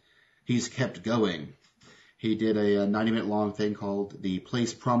 and he's kept going. He did a 90-minute long thing called The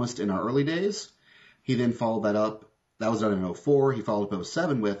Place Promised in Our Early Days. He then followed that up. That was done in 2004. He followed up in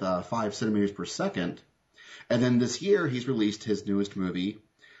 2007 with 5 centimeters per second. And then this year, he's released his newest movie,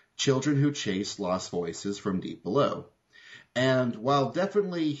 Children Who Chase Lost Voices from Deep Below. And while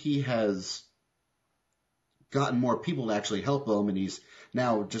definitely he has gotten more people to actually help him, and he's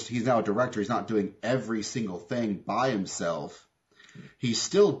now a director, he's not doing every single thing by himself, he's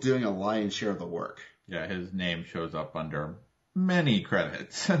still doing a lion's share of the work. Yeah, his name shows up under many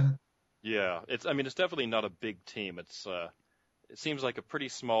credits. Yeah, it's definitely not a big team. It seems like a pretty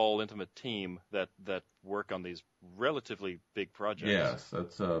small, intimate team that work on these relatively big projects. Yes,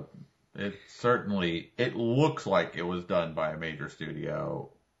 it looks like it was done by a major studio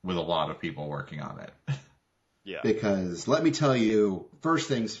with a lot of people working on it. Yeah. Because let me tell you, first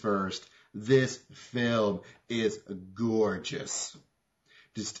things first, this film is gorgeous.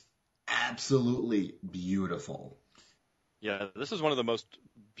 Just absolutely beautiful. Yeah, this is one of the most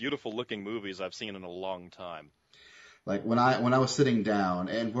beautiful looking movies I've seen in a long time. Like when I was sitting down,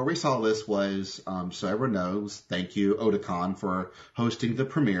 and where we saw this was, so everyone knows, thank you Otakon for hosting the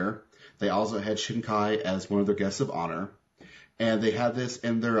premiere. They also had Shinkai as one of their guests of honor, and they had this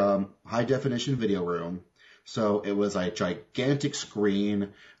in their high definition video room. So it was a gigantic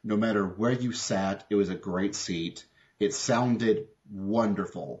screen. No matter where you sat, it was a great seat. It sounded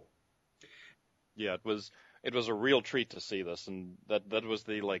wonderful. Yeah, it was a real treat to see this, and that was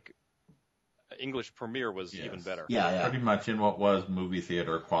the English premiere was even better. Yeah. Pretty much in what was movie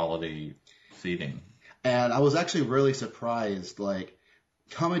theater quality seating. And I was actually really surprised,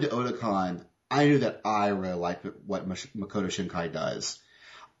 coming to Otakon, I knew that I really liked what Makoto Shinkai does.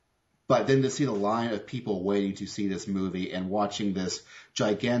 But then to see the line of people waiting to see this movie and watching this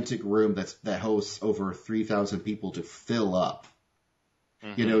gigantic room that hosts over 3,000 people to fill up,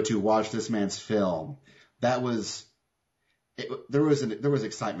 to watch this man's film, there was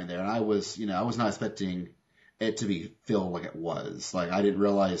excitement there, and I was not expecting it to be filled like it was. Like, I didn't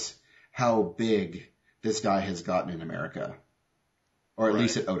realize how big this guy has gotten in America, or at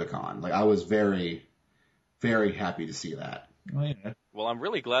least at Otakon. Like, I was very, very happy to see that. Oh, yeah. Well, I'm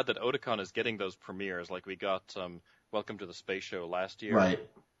really glad that Otakon is getting those premieres. Like, we got Welcome to the Space Show last year. Right.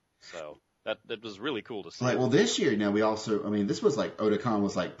 So that was really cool to see. Well, this year, we also, this was Otakon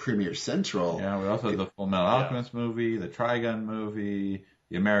was Premiere Central. Yeah, we also had the Full Metal Alchemist movie, the Trigun movie,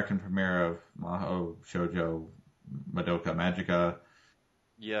 the American premiere of Mahou Shoujo Madoka Magica.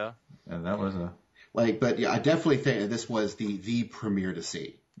 Yeah. And that was but yeah, I definitely think that this was the premiere to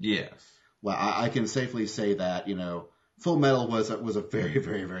see. Yes. Well, I can safely say that, Full Metal was a very,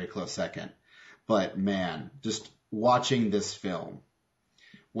 very, very close second. But man, just watching this film,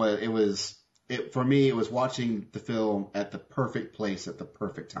 for me, it was watching the film at the perfect place at the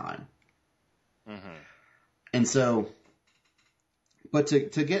perfect time. Mm-hmm. And so, but to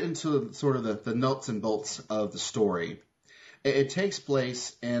get into sort of the nuts and bolts of the story, it takes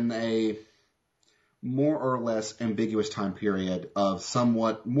place in a more or less ambiguous time period of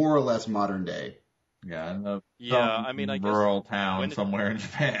somewhat more or less modern day. Yeah, in I guess rural town somewhere in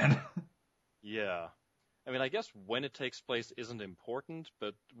Japan. Yeah. I guess when it takes place isn't important,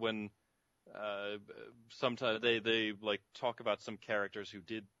 but when sometimes they talk about some characters who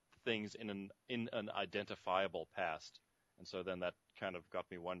did things in an identifiable past, and so then that kind of got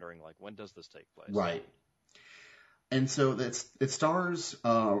me wondering, when does this take place? Right. And so it stars,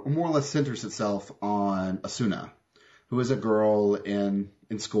 more or less centers itself on Asuna, who is a girl in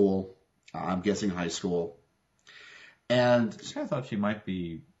school, I'm guessing high school. And I thought she might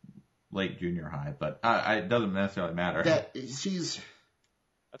be late junior high, but it doesn't necessarily matter. She's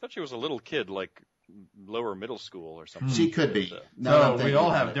I thought she was a little kid, like lower middle school or something. She could be. So we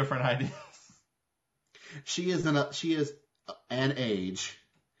all have different ideas. She is an age,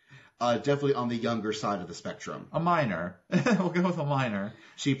 definitely on the younger side of the spectrum. A minor. We'll go with a minor.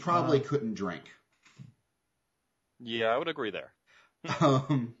 She probably couldn't drink. Yeah, I would agree there.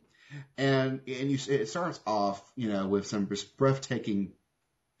 It starts off, with some breathtaking,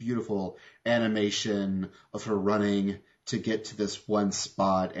 beautiful animation of her running to get to this one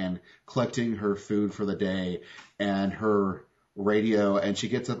spot and collecting her food for the day and her radio, and she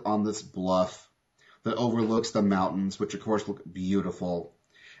gets up on this bluff that overlooks the mountains, which of course look beautiful.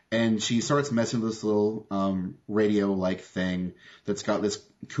 And she starts messing with this little radio-like thing that's got this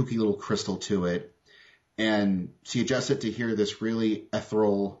kooky little crystal to it. And she adjusts it to hear this really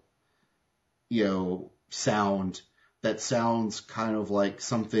ethereal, sound that sounds kind of like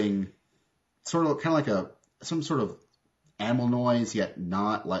something, kind of like some sort of animal noise, yet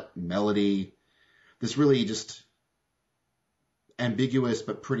not like melody. This really just ambiguous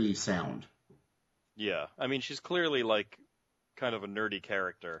but pretty sound. Yeah, I mean, she's clearly like kind of a nerdy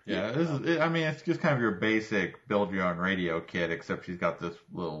character. Yeah, it's just kind of your basic build your own radio kit, except she's got this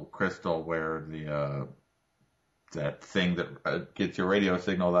little crystal where that thing that gets your radio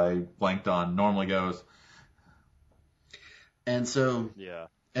signal that I blanked on normally goes. And so, yeah.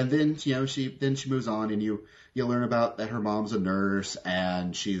 And then, she moves on, and you learn about that her mom's a nurse,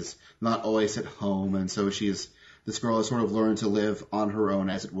 and she's not always at home, and so this girl has sort of learned to live on her own,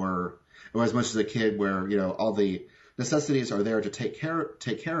 as it were, or as much as a kid, where all the necessities are there to take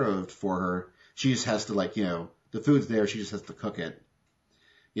care of for her. She just has to the food's there, she just has to cook it,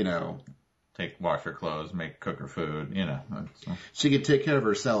 Wash her clothes, cook her food, She could take care of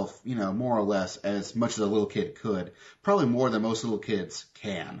herself, more or less as much as a little kid could. Probably more than most little kids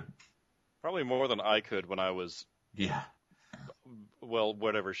can. Probably more than I could when I was, well,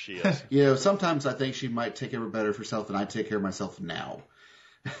 whatever she is. Sometimes I think she might take care better of herself than I take care of myself now.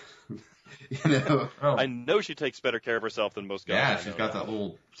 I know she takes better care of herself than most guys. Yeah, she's got that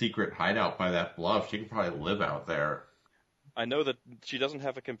little secret hideout by that bluff. She could probably live out there. I know that she doesn't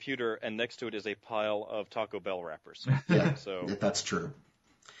have a computer, and next to it is a pile of Taco Bell wrappers. Yeah, so that's true.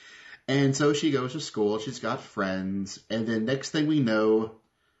 And so she goes to school. She's got friends, and then next thing we know,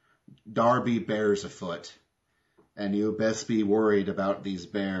 Darby bears afoot, and you best be worried about these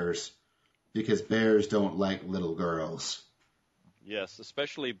bears because bears don't like little girls. Yes,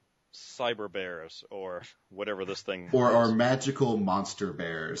 especially cyber bears or whatever this thing or magical monster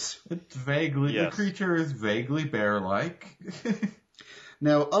bears. It's vaguely the creature is vaguely bear-like.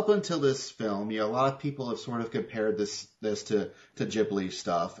 Now, up until this film, a lot of people have sort of compared this to Ghibli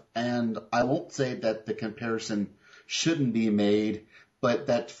stuff, and I won't say that the comparison shouldn't be made, but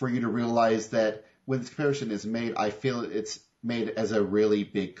that for you to realize that when this comparison is made, I feel it's made as a really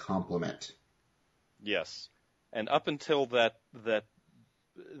big compliment. Yes, and up until that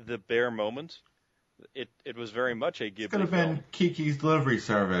the bear moment, it was very much a Ghibli film. It could have been Kiki's Delivery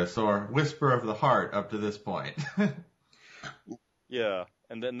Service or Whisper of the Heart up to this point. Yeah,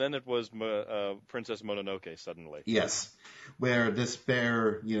 and then it was Princess Mononoke suddenly. Yes, where this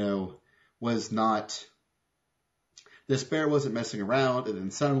bear, was not. This bear wasn't messing around, and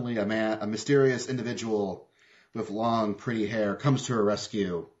then suddenly a mysterious individual with long, pretty hair comes to her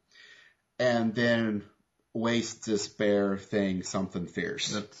rescue, and then wastes this bear thing something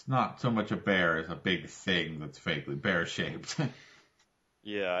fierce. That's not so much a bear as a big thing that's vaguely bear-shaped.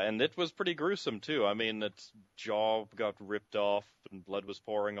 Yeah, and it was pretty gruesome, too. I mean, its jaw got ripped off and blood was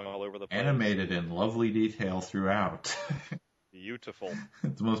pouring all over the place. Animated in lovely detail throughout. Beautiful.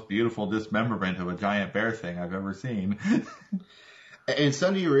 It's the most beautiful dismemberment of a giant bear thing I've ever seen. And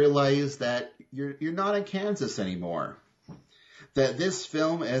suddenly you realize that you're not in Kansas anymore. That this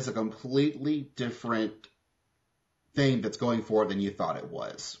film is a completely different thing that's going for it than you thought it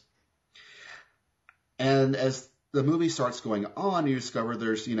was. And as the movie starts going on, you discover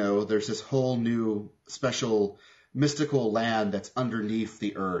there's this whole new special mystical land that's underneath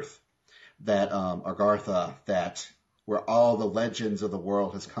the earth, that Agartha, where all the legends of the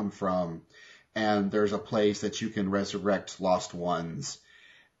world has come from, and there's a place that you can resurrect lost ones,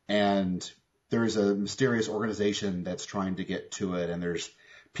 and there's a mysterious organization that's trying to get to it, and there's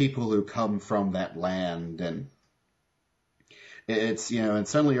people who come from that land, and it's, and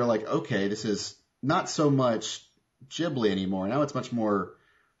suddenly you're like, okay, this is not so much Ghibli anymore. Now it's much more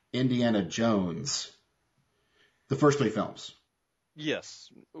Indiana Jones. The first three films.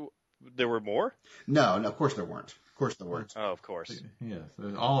 Yes. There were more? No, of course there weren't. Of course there weren't. Oh, of course. Yes,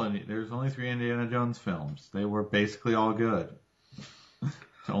 there's only 3 Indiana Jones films. They were basically all good.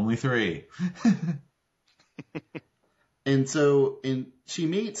 Only 3. And so she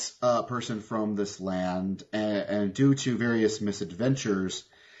meets a person from this land, and due to various misadventures,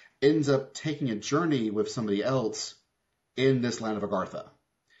 ends up taking a journey with somebody else in this land of Agartha,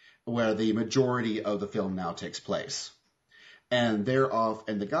 where the majority of the film now takes place. And they're off,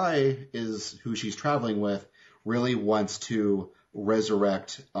 and the guy is who she's traveling with really wants to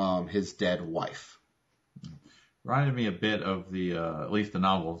resurrect his dead wife. Reminded me a bit of the, at least the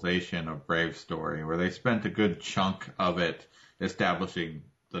novelization of Brave Story, where they spent a good chunk of it establishing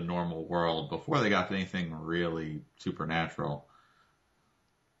the normal world before they got to anything really supernatural.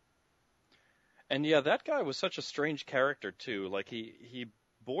 And yeah, that guy was such a strange character too. Like he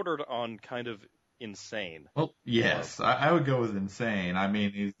bordered on kind of insane. Well, yes, I would go with insane. I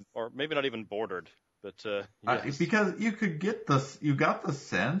mean, he's, or maybe not even bordered, but yes. because you could get you got the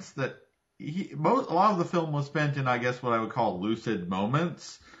sense that a lot of the film was spent in, I guess, what I would call lucid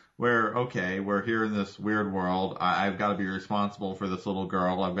moments, where, okay, we're here in this weird world. I've got to be responsible for this little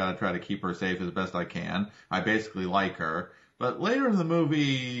girl. I've got to try to keep her safe as best I can. I basically like her. But later in the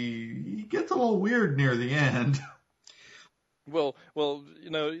movie, he gets a little weird near the end. Well,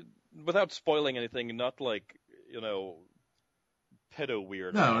 without spoiling anything, not like, pedo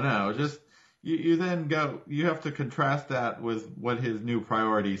weird. No, just you then you have to contrast that with what his new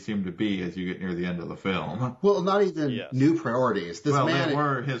priorities seem to be as you get near the end of the film. Well, not even new priorities. They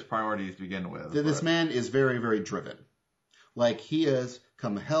were his priorities to begin with. This man is very, very driven. Like, he is,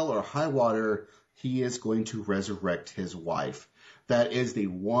 come hell or high water, he is going to resurrect his wife. That is the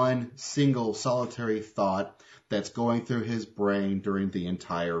one single solitary thought that's going through his brain during the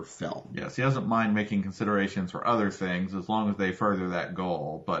entire film. Yes, he doesn't mind making considerations for other things as long as they further that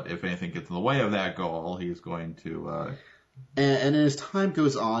goal. But if anything gets in the way of that goal, he's going to... And as time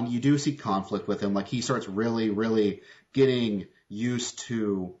goes on, you do see conflict with him. Like, he starts really, really getting used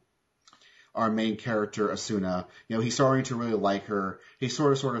to our main character, Asuna. He's starting to really like her. He's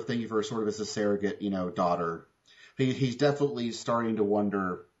sort of thinking of her sort of as a surrogate, daughter. He's definitely starting to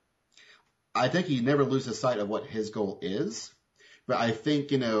wonder. I think he never loses sight of what his goal is, but I think,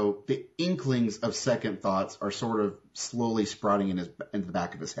 the inklings of second thoughts are sort of slowly sprouting in the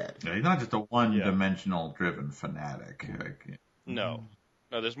back of his head. Yeah, he's not just a one-dimensional driven fanatic. No,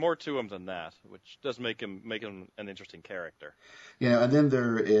 there's more to him than that, which does make him an interesting character. And then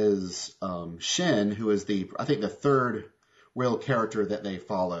there is Shin, who is I think the third real character that they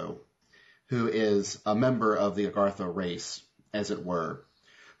follow, who is a member of the Agartha race, as it were,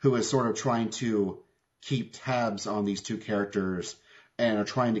 who is sort of trying to keep tabs on these two characters and are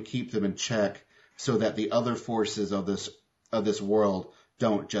trying to keep them in check so that the other forces of this world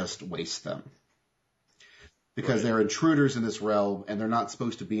don't just waste them. Because they're intruders in this realm, and they're not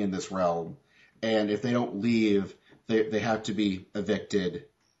supposed to be in this realm. And if they don't leave, they have to be evicted.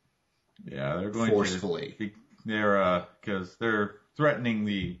 Yeah, they're going forcefully. Because they're threatening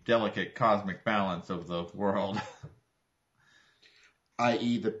the delicate cosmic balance of the world.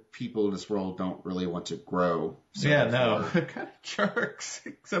 I.e., the people in this world don't really want to grow. So kind of jerks,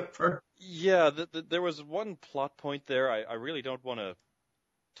 except for... Yeah, there was one plot point there. I really don't want to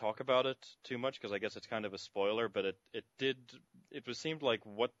talk about it too much because I guess it's kind of a spoiler, but it seemed like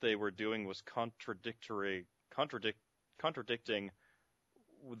what they were doing was contradicting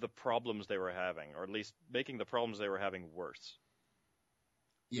the problems they were having, or at least making the problems they were having worse.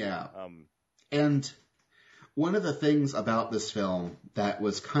 Yeah. And one of the things about this film that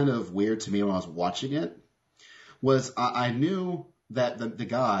was kind of weird to me when I was watching it was I knew that the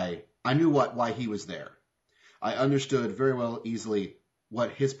guy, I knew why he was there. I understood very well, easily,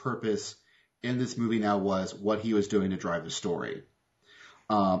 what his purpose in this movie now was, what he was doing to drive the story.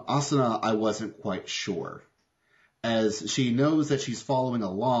 Asuna, I wasn't quite sure, as she knows that she's following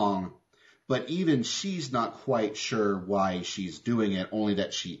along, but even she's not quite sure why she's doing it, only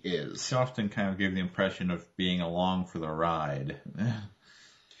that she is. She often kind of gave the impression of being along for the ride.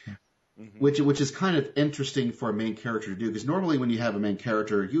 Which is kind of interesting for a main character to do, because normally when you have a main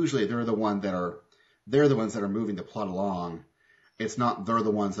character, usually they're the ones that are moving the plot along. It's not they're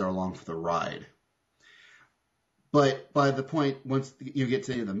the ones that are along for the ride. But by the point, once you get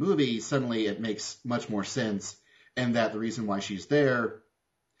to the end of the movie, suddenly it makes much more sense, and that the reason why she's there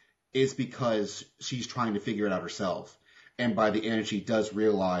is because she's trying to figure it out herself. And by the end, she does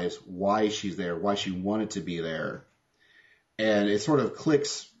realize why she's there, why she wanted to be there. And it sort of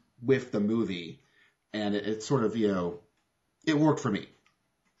clicks with the movie. And it sort of, it worked for me.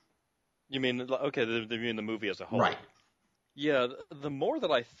 You mean, okay, you mean the movie as a whole? Right. Yeah, the more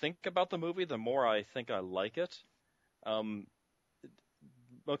that I think about the movie, the more I think I like it. Makoto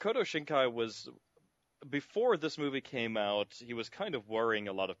Shinkai was before this movie came out, he was kind of worrying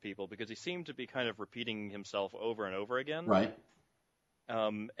a lot of people because he seemed to be kind of repeating himself over and over again. Right.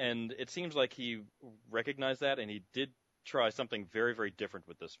 And it seems like he recognized that, and he did try something very, very different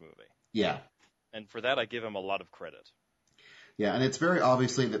with this movie. Yeah. And for that, I give him a lot of credit. Yeah, and it's very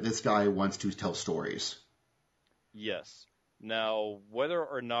obviously that this guy wants to tell stories. Yes. Now, whether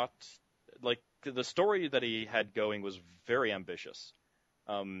or not, like, the story that he had going was very ambitious.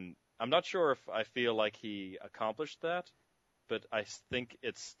 I'm not sure if I feel like he accomplished that, but I think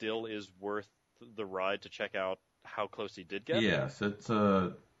it still is worth the ride to check out how close he did get. Yes, it's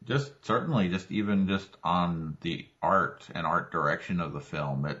certainly even on the art and art direction of the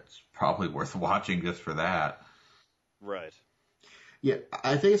film, it's probably worth watching just for that. Right. Yeah,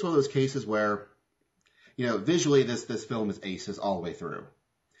 I think it's one of those cases where, visually this film is aces all the way through.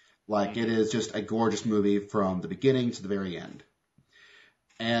 Like, it is just a gorgeous movie from the beginning to the very end.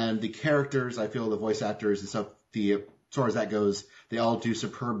 And the characters, I feel the voice actors and stuff, as far as that goes, they all do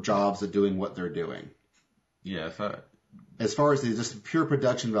superb jobs of doing what they're doing. Yes. As far as just pure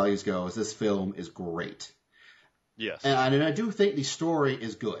production values goes, this film is great. Yes. And I do think the story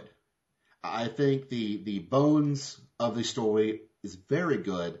is good. I think the bones of the story is very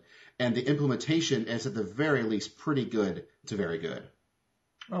good, and the implementation is at the very least pretty good to very good.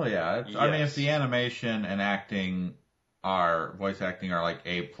 Oh yeah. Yes. I mean, if the animation and voice acting are like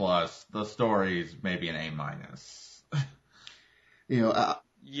A+, the story's maybe an A-.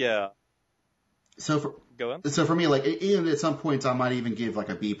 Yeah. Go on. So for me, like, even at some points, I might even give like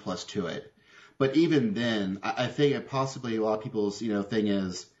a B+ to it. But even then, I think it possibly a lot of people's, thing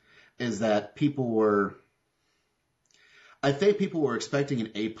is that I think people were expecting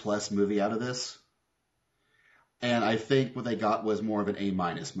an A+ movie out of this. And I think what they got was more of an A-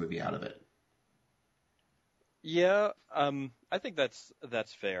 movie out of it. Yeah, I think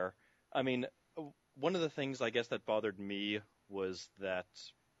that's fair. I mean, one of the things I guess that bothered me was that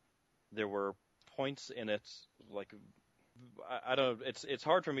there were points in it, like, I don't. It's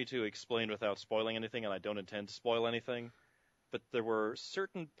hard for me to explain without spoiling anything, and I don't intend to spoil anything. But there were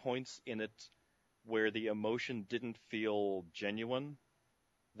certain points in it where the emotion didn't feel genuine.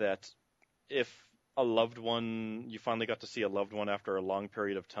 That if you finally got to see a loved one after a long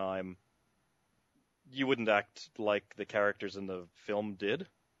period of time, you wouldn't act like the characters in the film did.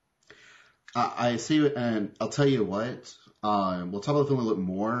 I see it, and I'll tell you what. We'll talk about the film a little bit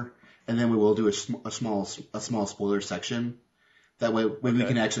more, and then we will do a small spoiler section. That way, when we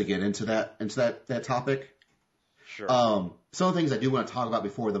can actually get into that topic. Sure. Some of the things I do want to talk about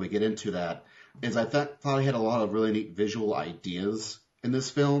before that we get into that is I thought I had a lot of really neat visual ideas in this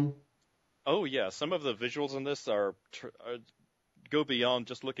film. Oh yeah, some of the visuals in this go beyond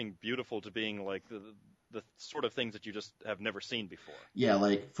just looking beautiful to being like the sort of things that you just have never seen before. Yeah,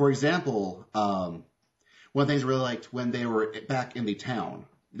 like, for example, one of the things I really liked when they were back in the town,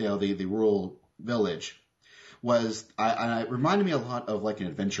 the rural village, was it reminded me a lot of like an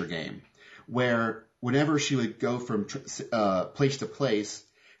adventure game, where whenever she would go from place to place,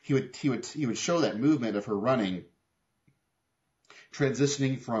 he would show that movement of her running,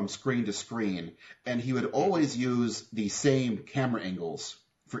 transitioning from screen to screen, and he would always use the same camera angles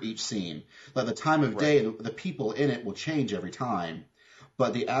for each scene. Like, the time of day, the people in it will change every time,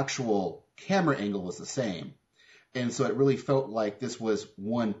 but the actual camera angle was the same. And so it really felt like this was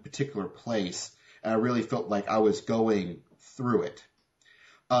one particular place, and I really felt like I was going through it.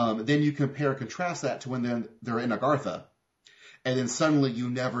 Then you compare and contrast that to when they're in Agartha, and then suddenly you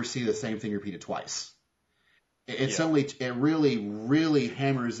never see the same thing repeated twice. It really, really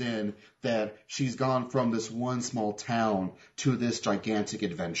hammers in that she's gone from this one small town to this gigantic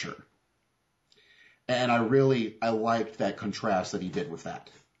adventure. And I liked that contrast that he did with that.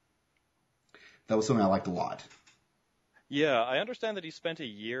 That was something I liked a lot. Yeah, I understand that he spent a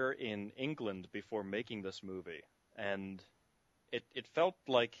year in England before making this movie, and it felt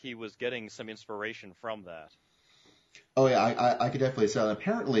like he was getting some inspiration from that. Oh yeah, I could definitely say that.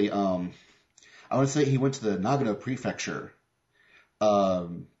 Apparently, I want to say he went to the Nagano prefecture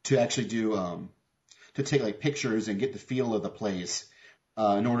to actually to take like pictures and get the feel of the place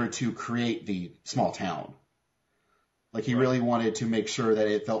in order to create the small town. Like, he really wanted to make sure that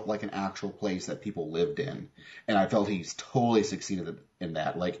it felt like an actual place that people lived in, and I felt he's totally succeeded in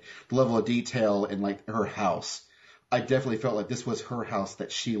that. Like, the level of detail in like her house, I definitely felt like this was her house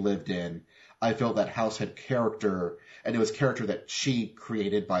that she lived in. I felt that house had character, and it was character that she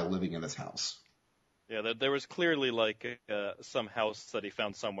created by living in this house. Yeah, there was clearly like some house that he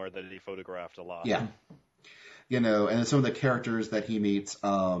found somewhere that he photographed a lot. Yeah. and some of the characters that he meets,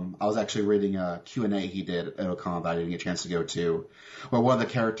 I was actually reading a Q&A he did at Otakon that I didn't get a chance to go to, where one of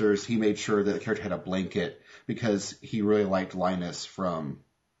the characters, he made sure that the character had a blanket because he really liked Linus from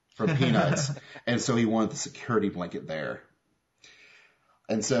Peanuts, and so he wanted the security blanket there.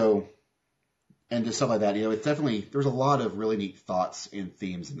 And so, and just stuff like that, it's definitely, there's a lot of really neat thoughts and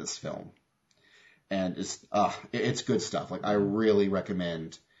themes in this film. And it's good stuff. Like, I really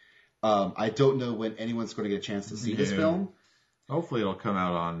recommend. I don't know when anyone's going to get a chance to see this film. Hopefully it'll come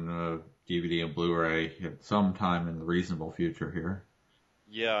out on DVD and Blu-ray at some time in the reasonable future here.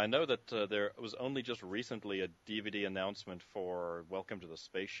 Yeah, I know that there was only just recently a DVD announcement for Welcome to the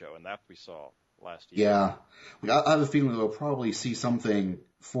Space Show, and that we saw last year. Yeah. I have a feeling we'll probably see something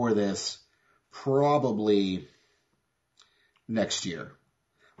for this probably next year.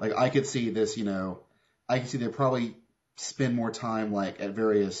 Like, I could see this, I could see they'll probably spend more time, like, at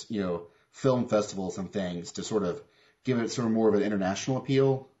various, film festivals and things to sort of give it sort of more of an international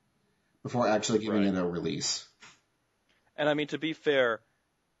appeal before actually giving it a release. And, I mean, to be fair,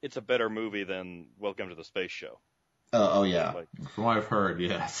 it's a better movie than Welcome to the Space Show. Oh, yeah. From what I've heard,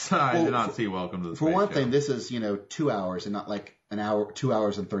 yes. I did not see Welcome to the Space Show. For one thing, this is, 2 hours and not like an hour, 2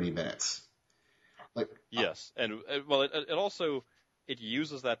 hours and 30 minutes. Yes. And, well, it also, it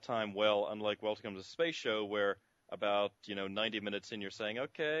uses that time well, unlike Welcome to the Space Show, where about, 90 minutes in, you're saying,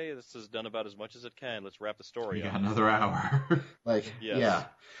 okay, this has done about as much as it can. Let's wrap the story up. Yeah, another hour. Yeah.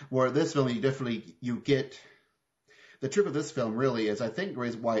 Where this film, you get, the trick of this film really is, I think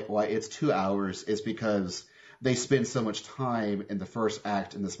why it's 2 hours is because they spend so much time in the first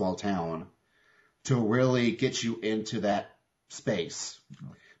act in the small town to really get you into that space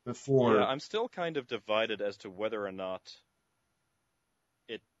before. Yeah, I'm still kind of divided as to whether or not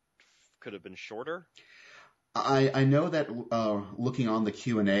it could have been shorter. I know that looking on the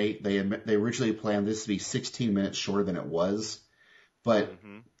Q&A, they originally planned this to be 16 minutes shorter than it was, but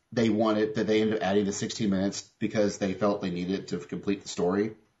they ended up adding the 16 minutes because they felt they needed it to complete the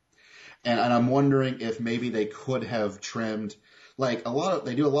story. And I'm wondering if maybe they could have trimmed, they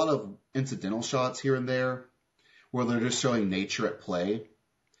do a lot of incidental shots here and there where they're just showing nature at play.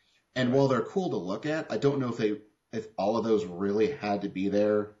 And while they're cool to look at, I don't know if all of those really had to be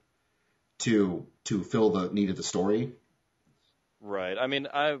there to fill the need of the story. Right. I mean,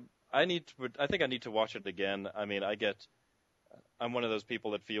 I think I need to watch it again. I mean, I'm one of those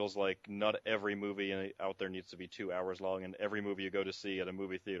people that feels like not every movie out there needs to be 2 hours long, and every movie you go to see at a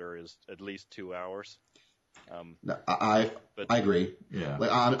movie theater is at least 2 hours. No, I agree. Yeah.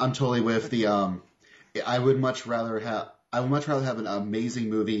 I'm totally with the. I would much rather have an amazing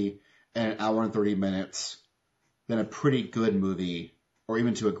movie in an hour and 30 minutes than a pretty good movie, or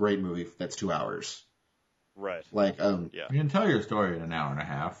even to a great movie that's 2 hours. Right. You can tell your story in an hour and a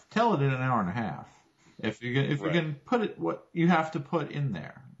half. Tell it in an hour and a half. If you can put it what you have to put in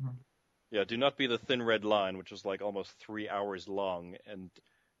there. Yeah, do not be the Thin Red Line, which was like almost 3 hours long, and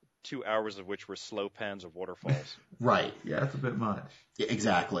 2 hours of which were slow pans of waterfalls. Right. Yeah, that's a bit much. Yeah,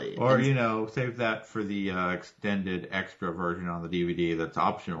 exactly. Or, save that for the extended extra version on the DVD that's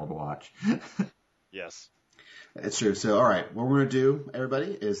optional to watch. Yes. It's true. So, all right, what we're going to do,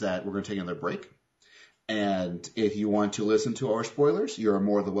 everybody, is that we're going to take another break. And if you want to listen to our spoilers, you're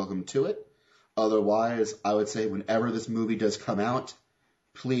more than welcome to it. Otherwise, I would say whenever this movie does come out,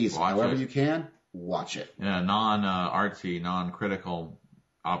 please, however you can, watch it. Yeah, non-artsy, non-critical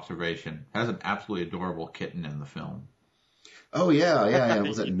observation. Has an absolutely adorable kitten in the film. Oh, yeah.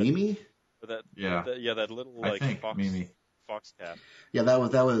 Was it Mimi? That little, Mimi. Fox cat. Yeah, that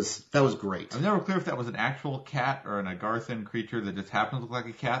was great. I'm never clear if that was an actual cat or an Agarthan creature that just happened to look like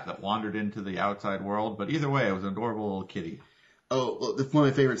a cat that wandered into the outside world, but either way, it was an adorable little kitty. Oh, well, one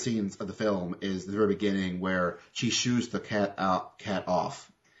of my favorite scenes of the film is the very beginning where she shoos the cat off,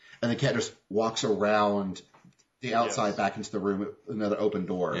 and the cat just walks around the outside back into the room with another open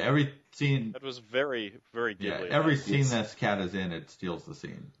door. Yeah, every scene. That was very, very Ghibli. Yeah, every scene this cat is in, it steals the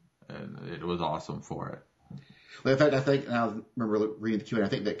scene, and it was awesome for it. Well, in fact, I think, and I remember reading the Q&A, I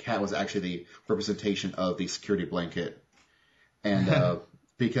think that cat was actually the representation of the security blanket, and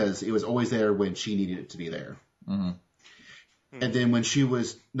because it was always there when she needed it to be there. Mm-hmm. And then when she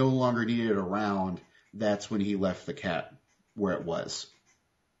was no longer needed around, that's when he left the cat where it was.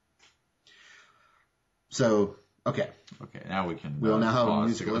 So, okay. Okay, now we can. We'll now have a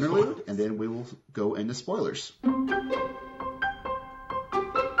musical interlude, and then we will go into spoilers.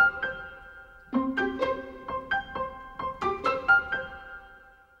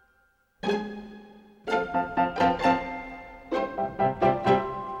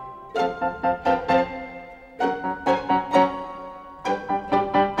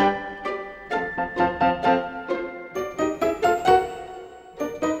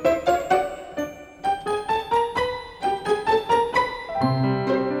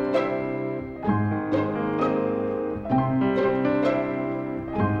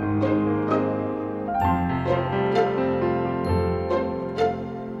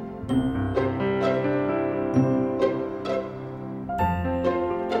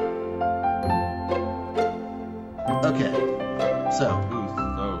 Okay, so Ooh,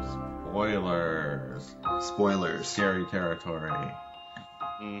 so spoilers. spoilers. Scary territory.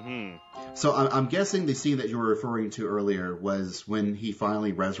 Mm-hmm. So I'm guessing the scene that you were referring to earlier was when he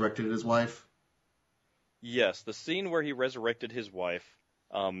finally resurrected his wife. Yes, the scene where he resurrected his wife.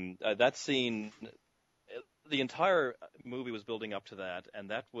 That scene, the entire movie was building up to that, and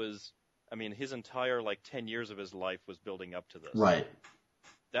that was, I mean, his entire 10 years of his life was building up to this. Right.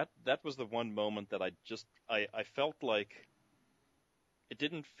 That was the one moment that I felt like it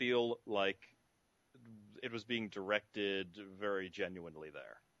didn't feel like it was being directed very genuinely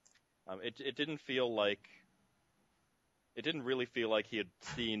there. It didn't really feel like he had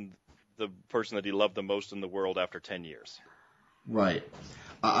seen the person that he loved the most in the world after 10 years. Right.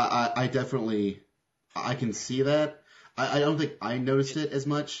 I definitely, I can see that. I don't think I noticed it as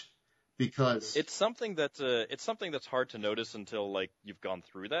much because it's something that's hard to notice until you've gone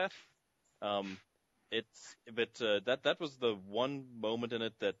through that. That was the one moment in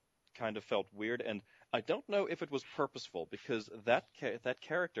it that kind of felt weird, and I don't know if it was purposeful because that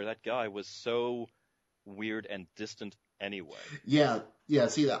character, that guy, was so weird and distant anyway. Yeah.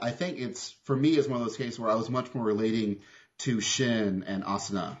 See that? I think for me, it's one of those cases where I was much more relating to Shin and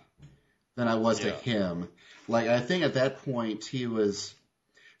Asuna than I was to him. I think at that point he was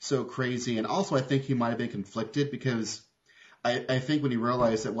so crazy, and also I think he might have been conflicted because I think when he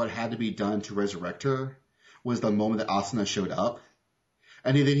realized that what had to be done to resurrect her was the moment that Asuna showed up,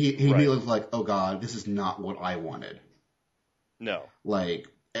 and he immediately was like, "Oh God, this is not what I wanted." No.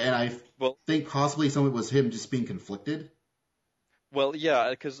 And I think possibly some of it was him just being conflicted. Well, yeah,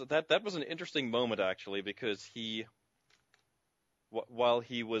 because that was an interesting moment actually, because while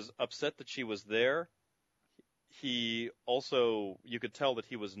he was upset that she was there, he also, you could tell that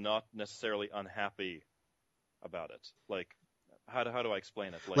he was not necessarily unhappy about it. How do I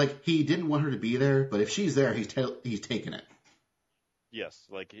explain it? He didn't want her to be there, but if she's there, he's taking it. Yes,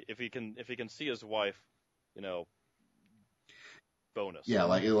 if he can see his wife, bonus.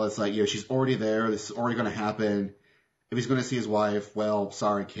 Yeah, it's she's already there. This is already going to happen. If he's going to see his wife, well,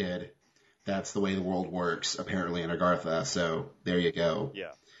 sorry, kid. That's the way the world works, apparently, in Agartha. So there you go.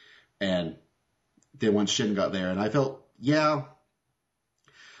 Yeah. And then once Shin got there, and I felt, yeah,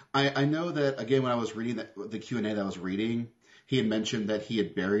 I know that, again, when I was reading the Q&A that I was reading, he had mentioned that he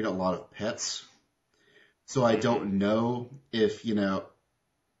had buried a lot of pets. So I don't know if,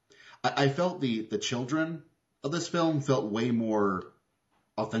 I felt the children of this film felt way more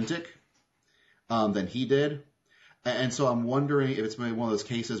authentic than he did. And so I'm wondering if it's maybe one of those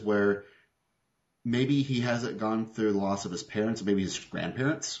cases where maybe he hasn't gone through the loss of his parents, maybe his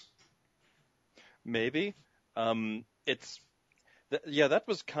grandparents. Maybe. That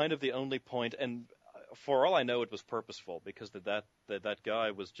was kind of the only point, and for all I know, it was purposeful because that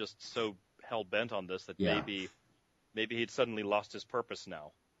guy was just so hell bent on this that maybe he'd suddenly lost his purpose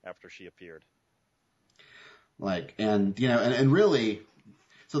now after she appeared. And really,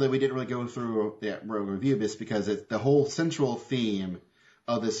 so that we didn't really go through the review of this because the whole central theme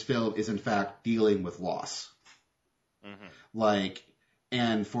of this film is in fact dealing with loss. Mm-hmm.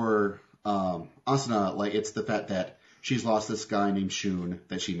 And for Asuna, it's the fact that she's lost this guy named Shun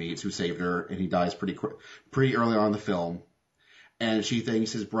that she meets who saved her, and he dies pretty early on in the film. And she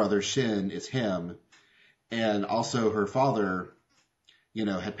thinks his brother Shin is him, and also her father,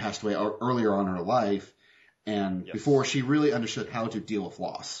 had passed away earlier on in her life, and before she really understood how to deal with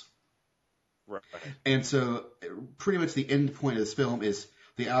loss. Right. And so pretty much the end point of this film is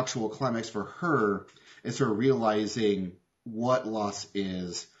the actual climax for her is her realizing what loss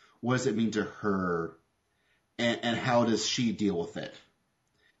is, what does it mean to her, and how does she deal with it.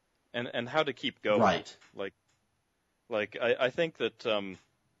 And how to keep going. Right. I think that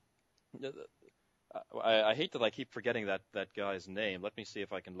I hate that I keep forgetting that guy's name. Let me see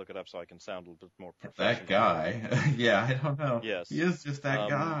if I can look it up so I can sound a little bit more professional. That guy. Yeah, I don't know. Yes. He is just that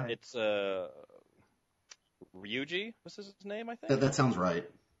guy. It's Ryuji was his name, I think. That sounds right.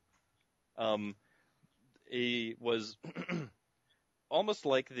 He was almost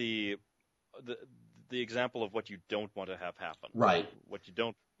like the example of what you don't want to have happen. Right. What you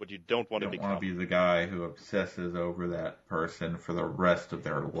don't want to become. You don't want to be the guy who obsesses over that person for the rest of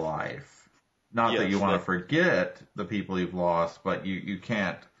their life. Not that you want to forget the people you've lost, but you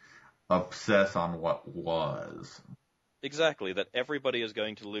can't obsess on what was. Exactly. That everybody is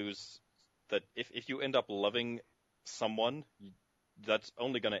going to lose. That if you end up loving someone, that's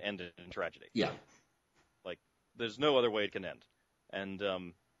only going to end in tragedy. Yeah. There's no other way it can end. And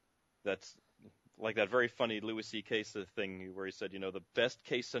that's like that very funny Louis C.K. thing where he said, the best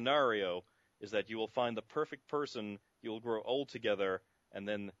case scenario is that you will find the perfect person, you will grow old together, and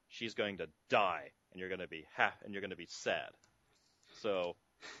then she's going to die, and you're going to be sad. So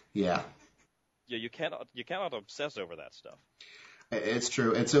Yeah, you cannot obsess over that stuff. it's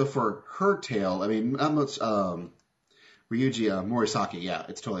true. And so for her tale, I mean, not much. Ryuji Morisaki, yeah,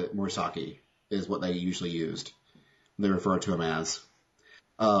 it's totally Morisaki is what they usually used. They refer to him as.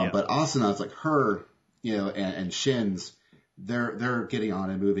 But Asuna, it's like her, and Shin's, they're getting on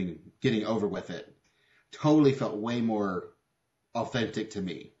and moving, getting over with it. Totally felt way more authentic to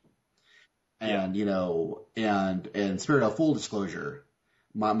me. And, and Spirit of full disclosure,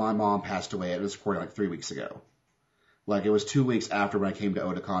 my mom passed away. It was recorded like 3 weeks ago. Like it was 2 weeks after when I came to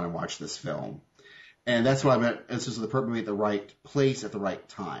Otakon and watched this film. And that's what I meant. It's just the purpose at the right place at the right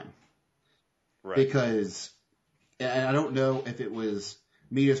time. Right. Because, and I don't know if it was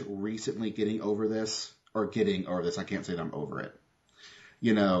me just recently getting over this or getting over this. I can't say that I'm over it.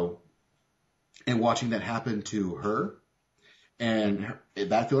 And watching that happen to her and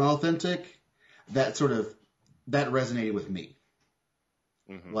that feeling authentic, that resonated with me.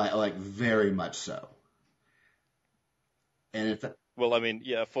 Mm-hmm. Like very much so. And in fact, well,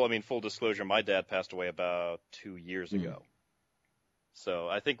 full disclosure, my dad passed away about 2 years ago. So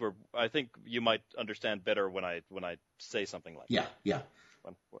I think you might understand better when I say something like that. Yeah.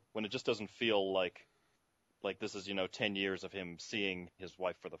 When it just doesn't feel like this is 10 years of him seeing his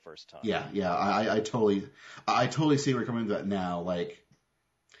wife for the first time. Yeah. I totally see where you're coming to that now. Like,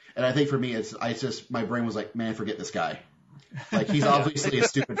 and I think for me, my brain was like, man, forget this guy. Like he's obviously a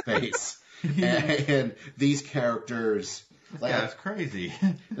stupid face, and these characters. This guy's crazy.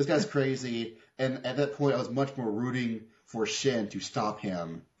 This guy's crazy. And at that point, I was much more rooting for Shin to stop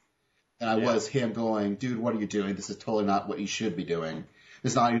him than I was him going, dude, what are you doing? This is totally not what you should be doing.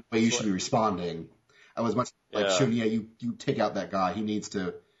 This is not the way you should be responding. I was much like, Shun, you take out that guy. He needs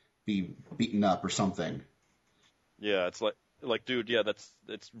to be beaten up or something. Yeah, it's like, dude,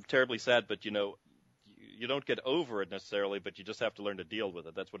 it's terribly sad, but you don't get over it necessarily, but you just have to learn to deal with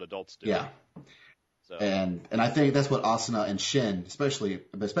it. That's what adults do. Yeah. So. And I think that's what Asuna and Shin, especially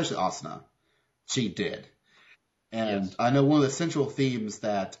Asuna, she did. And I know one of the central themes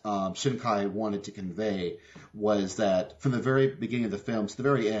that Shinkai wanted to convey was that from the very beginning of the film to the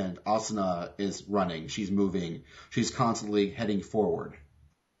very end, Asuna is running, she's moving, she's constantly heading forward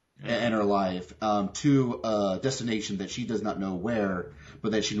in her life to a destination that she does not know where,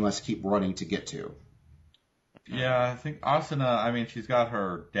 but that she must keep running to get to. Yeah, I think Asuna, she's got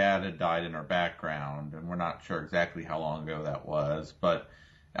her dad had died in her background, and we're not sure exactly how long ago that was, but,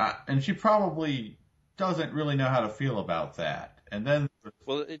 and she probably doesn't really know how to feel about that. And then...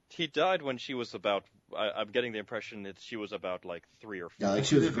 Well, he died when she was about, I'm getting the impression that she was about like 3 or 4. Yeah, like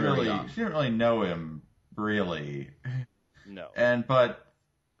she was very young. She didn't really know him, really. No.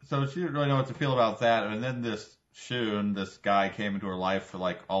 So she didn't really know what to feel about that, and then this guy came into her life for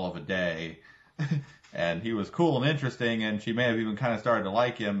like all of a day. And he was cool and interesting, and she may have even kind of started to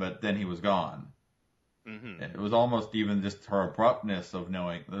like him, but then he was gone. Mm-hmm. It was almost even just her abruptness of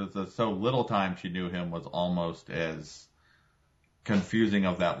knowing, so little time she knew him was almost as confusing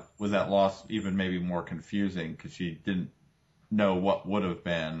with that loss, even maybe more confusing, because she didn't know what would have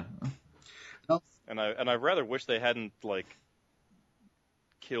been. And I rather wish they hadn't,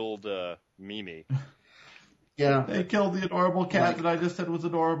 killed Mimi. Yeah. They killed the adorable cat that I just said was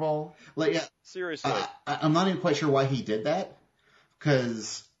adorable. Seriously. I'm not even quite sure why he did that,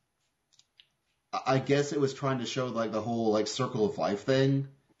 because I guess it was trying to show the whole circle of life thing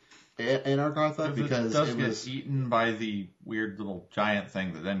in Argotha, because it gets eaten by the weird little giant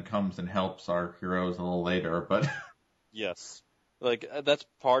thing that then comes and helps our heroes a little later, but yes, that's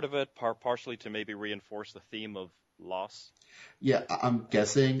part of it, partially to maybe reinforce the theme of loss. Yeah, I'm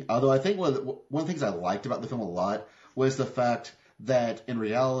guessing. Although I think one of the things I liked about the film a lot was the fact that in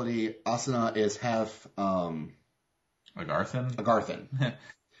reality, Asuna is half Agarthan.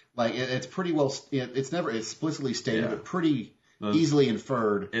 It's pretty well. It's never explicitly stated, but pretty easily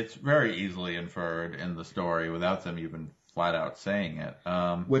inferred. It's very easily inferred in the story without them even flat out saying it.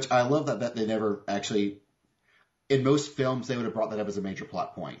 Which I love that they never actually. In most films, they would have brought that up as a major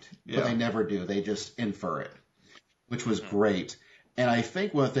plot point, but they never do. They just infer it, which was great. And I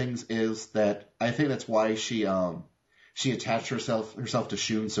think one of the things is that I think that's why she attached herself to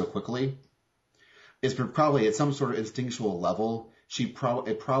Shun so quickly. Is probably at some sort of instinctual level, it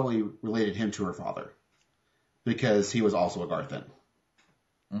probably related him to her father, because he was also a Garthan.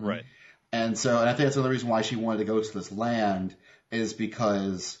 Mm-hmm. Right. And I think that's another reason why she wanted to go to this land, is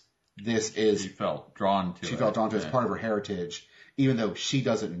because she felt drawn to it as part of her heritage, even though she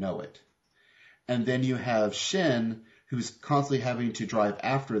doesn't know it. And then you have Shin, who's constantly having to drive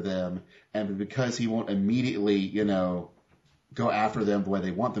after them, and because he won't immediately, go after them the way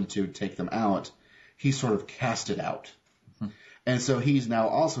they want them to take them out, he's sort of casted out. And so he's now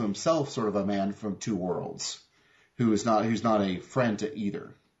also himself sort of a man from two worlds who's not a friend to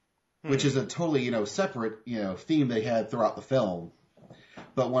either, which is a totally, separate, theme they had throughout the film.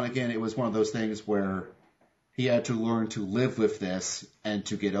 But again, it was one of those things where he had to learn to live with this and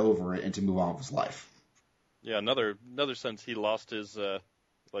to get over it and to move on with his life. Yeah, another sense he lost his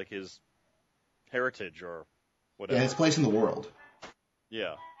his heritage or whatever. Yeah, his place in the world.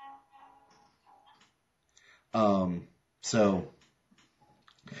 Yeah. So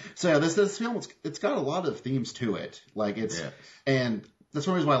yeah, this film, it's got a lot of themes to it. And that's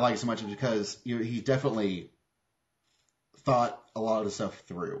one reason why I like it so much is because he definitely thought a lot of the stuff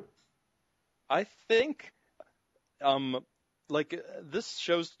through. I think, this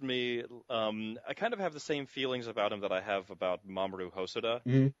shows to me, I kind of have the same feelings about him that I have about Mamoru Hosoda,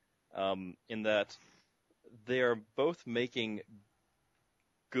 in that they are both making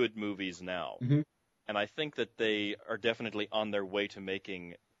good movies now. Mm-hmm. And I think that they are definitely on their way to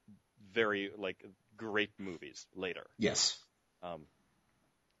making very, great movies later. Yes.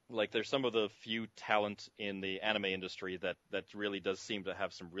 There's some of the few talent in the anime industry that really does seem to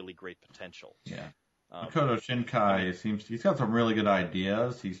have some really great potential. Yeah. Makoto Shinkai he's got some really good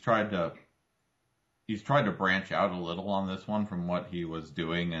ideas. He's tried to branch out a little on this one from what he was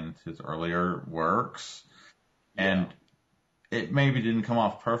doing in his earlier works. And it maybe didn't come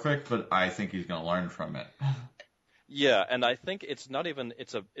off perfect, but I think he's going to learn from it. Yeah, and I think it's not even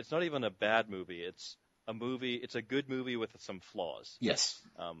a bad movie. It's a good movie with some flaws. Yes.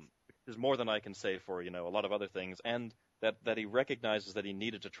 There's more than I can say for, a lot of other things, and that he recognizes that he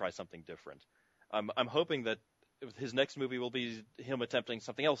needed to try something different. I'm hoping that his next movie will be him attempting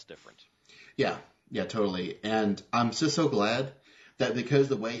something else different. Yeah, totally. And I'm just so glad that because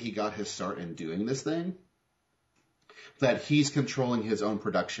the way he got his start in doing this thing, that he's controlling his own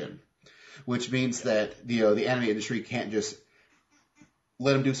production, which means that the anime industry can't just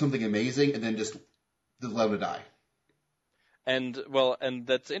let him do something amazing and then just let him die. And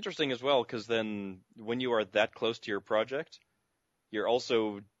that's interesting as well, because then when you are that close to your project, you're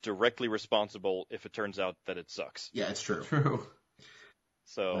also directly responsible if it turns out that it sucks. Yeah, it's true. True.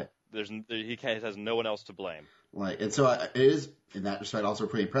 So he has no one else to blame. And so it is, in that respect, also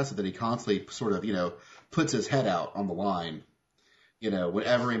pretty impressive that he constantly sort of, puts his head out on the line,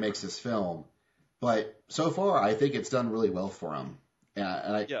 whenever he makes this film. But so far, I think it's done really well for him.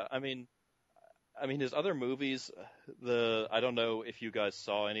 I mean, his other movies, I don't know if you guys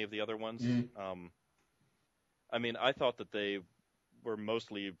saw any of the other ones. Mm-hmm. I thought that they were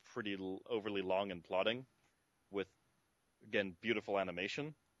mostly pretty overly long and plotting with, again, beautiful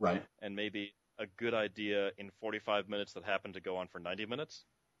animation. Right. And maybe a good idea in 45 minutes that happened to go on for 90 minutes.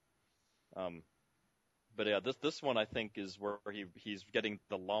 But yeah, this one I think is where he's getting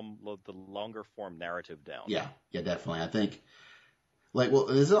the longer form narrative down. Yeah, definitely. I think, this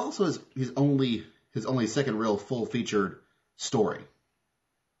is also his only second real full featured story.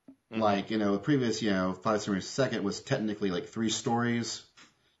 Mm-hmm. Previous, 5 Summers Second was technically 3 stories,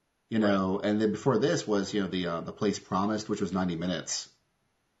 right. And then before this was, the Place Promised, which was 90 minutes.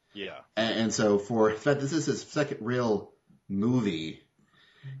 Yeah. And so in fact, this is his second real movie,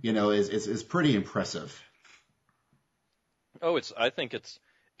 is pretty impressive. Oh, I think it's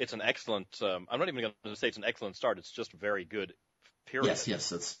an excellent, I'm not even going to say it's an excellent start. It's just very good, period.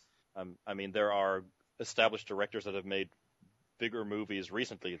 Yes. It's. There are established directors that have made bigger movies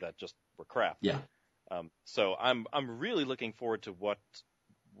recently that just were crap. Yeah. So I'm really looking forward to what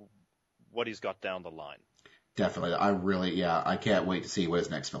he's got down the line. Definitely. I can't wait to see what his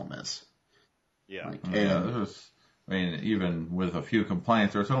next film is. Yeah. Even with a few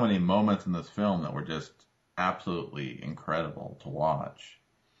complaints, there are so many moments in this film that were just absolutely incredible to watch.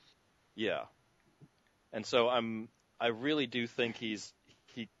 Yeah. And so I really do think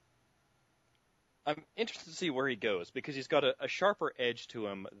I'm interested to see where he goes, because he's got a sharper edge to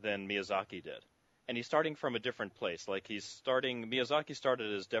him than Miyazaki did. And he's starting from a different place. Miyazaki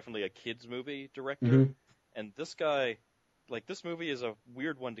started as definitely a kids movie director. Mm-hmm. And this guy, this movie is a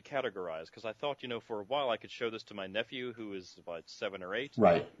weird one to categorize, because I thought, for a while I could show this to my nephew, who is about 7 or 8.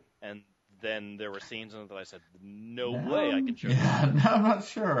 Right. And then there were scenes in it that I said, no way I can show this. Yeah, no, I'm not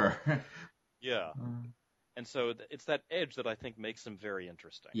sure. Yeah. And so it's that edge that I think makes him very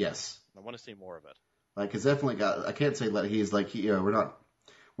interesting. Yes. I want to see more of it. It's definitely I can't say that he's we're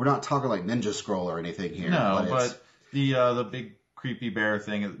not talking like Ninja Scroll or anything here. No, but the big creepy bear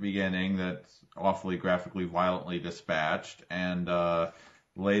thing at the beginning that's awfully graphically violently dispatched, and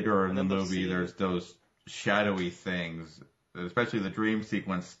later in the movie there's those shadowy things, especially the dream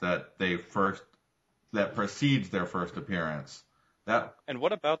sequence that they first that precedes their first appearance. That And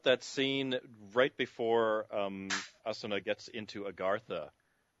what about that scene right before Asuna gets into Agartha,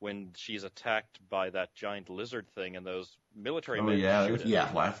 when she's attacked by that giant lizard thing, and those military men shoot it? they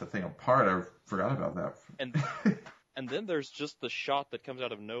blast the thing apart. I forgot about that. And then there's just the shot that comes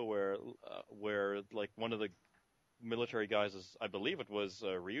out of nowhere, where like one of the military guys, I believe it was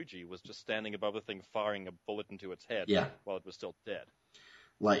Ryuji, was just standing above the thing, firing a bullet into its head while it was still dead.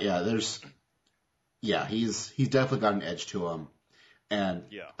 Like, he's definitely got an edge to him, and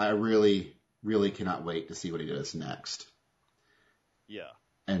I really, really cannot wait to see what he does next. Yeah.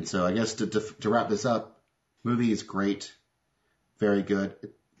 And so I guess to wrap this up, movie is great, very good.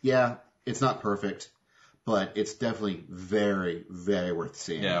 Yeah, it's not perfect, but it's definitely very, very worth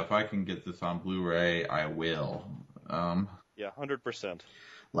seeing. Yeah, if I can get this on Blu-ray, I will. 100%.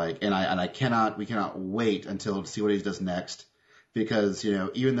 We cannot wait until to see what he does next, because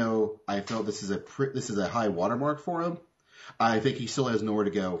even though I felt this is a high watermark for him, I think he still has nowhere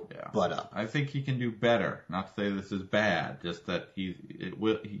to go but up. I think he can do better. Not to say this is bad, just that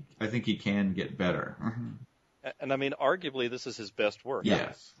I think he can get better. And I mean, arguably, this is his best work.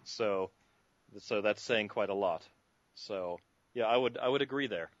 Yes. So that's saying quite a lot. So yeah, I would agree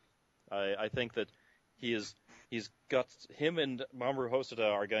there. I think that he's got, him and Mamoru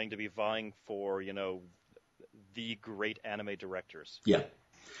Hosoda are going to be vying for the great anime directors. Yeah.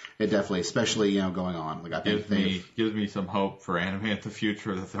 It definitely, especially going on. Like, I think gives me some hope for anime in the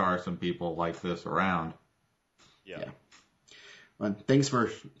future that there are some people like this around. Yeah. Well, thanks for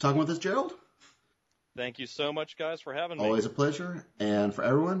talking with us, Gerald. Thank you so much, guys, for having me. Always a pleasure. And for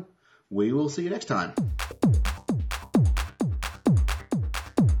everyone, we will see you next time.